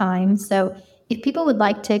on time. So if people would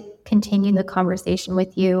like to continue the conversation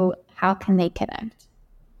with you, how can they connect?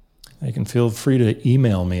 You can feel free to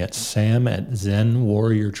email me at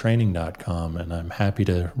sam@zenwarriortraining.com, and I'm happy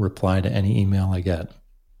to reply to any email I get.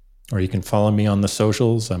 Or you can follow me on the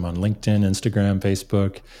socials. I'm on LinkedIn, Instagram,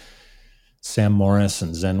 Facebook, Sam Morris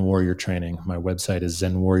and Zen Warrior Training. My website is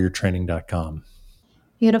zenwarriortraining.com.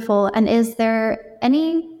 Beautiful. And is there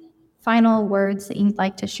any final words that you'd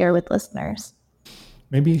like to share with listeners?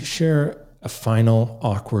 Maybe share a final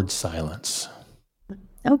awkward silence.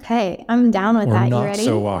 Okay, I'm down with or that. You not ready?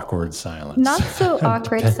 so awkward silence. Not so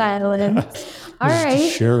awkward silence. All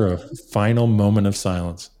right. Share a final moment of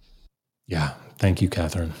silence. Yeah. Thank you,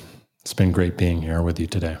 Catherine. It's been great being here with you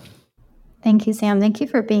today. Thank you, Sam. Thank you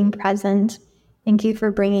for being present. Thank you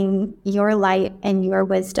for bringing your light and your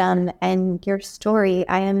wisdom and your story.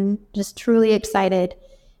 I am just truly excited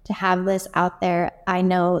to have this out there. I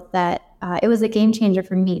know that it was a game changer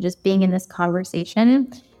for me just being in this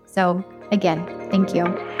conversation. So again, thank you.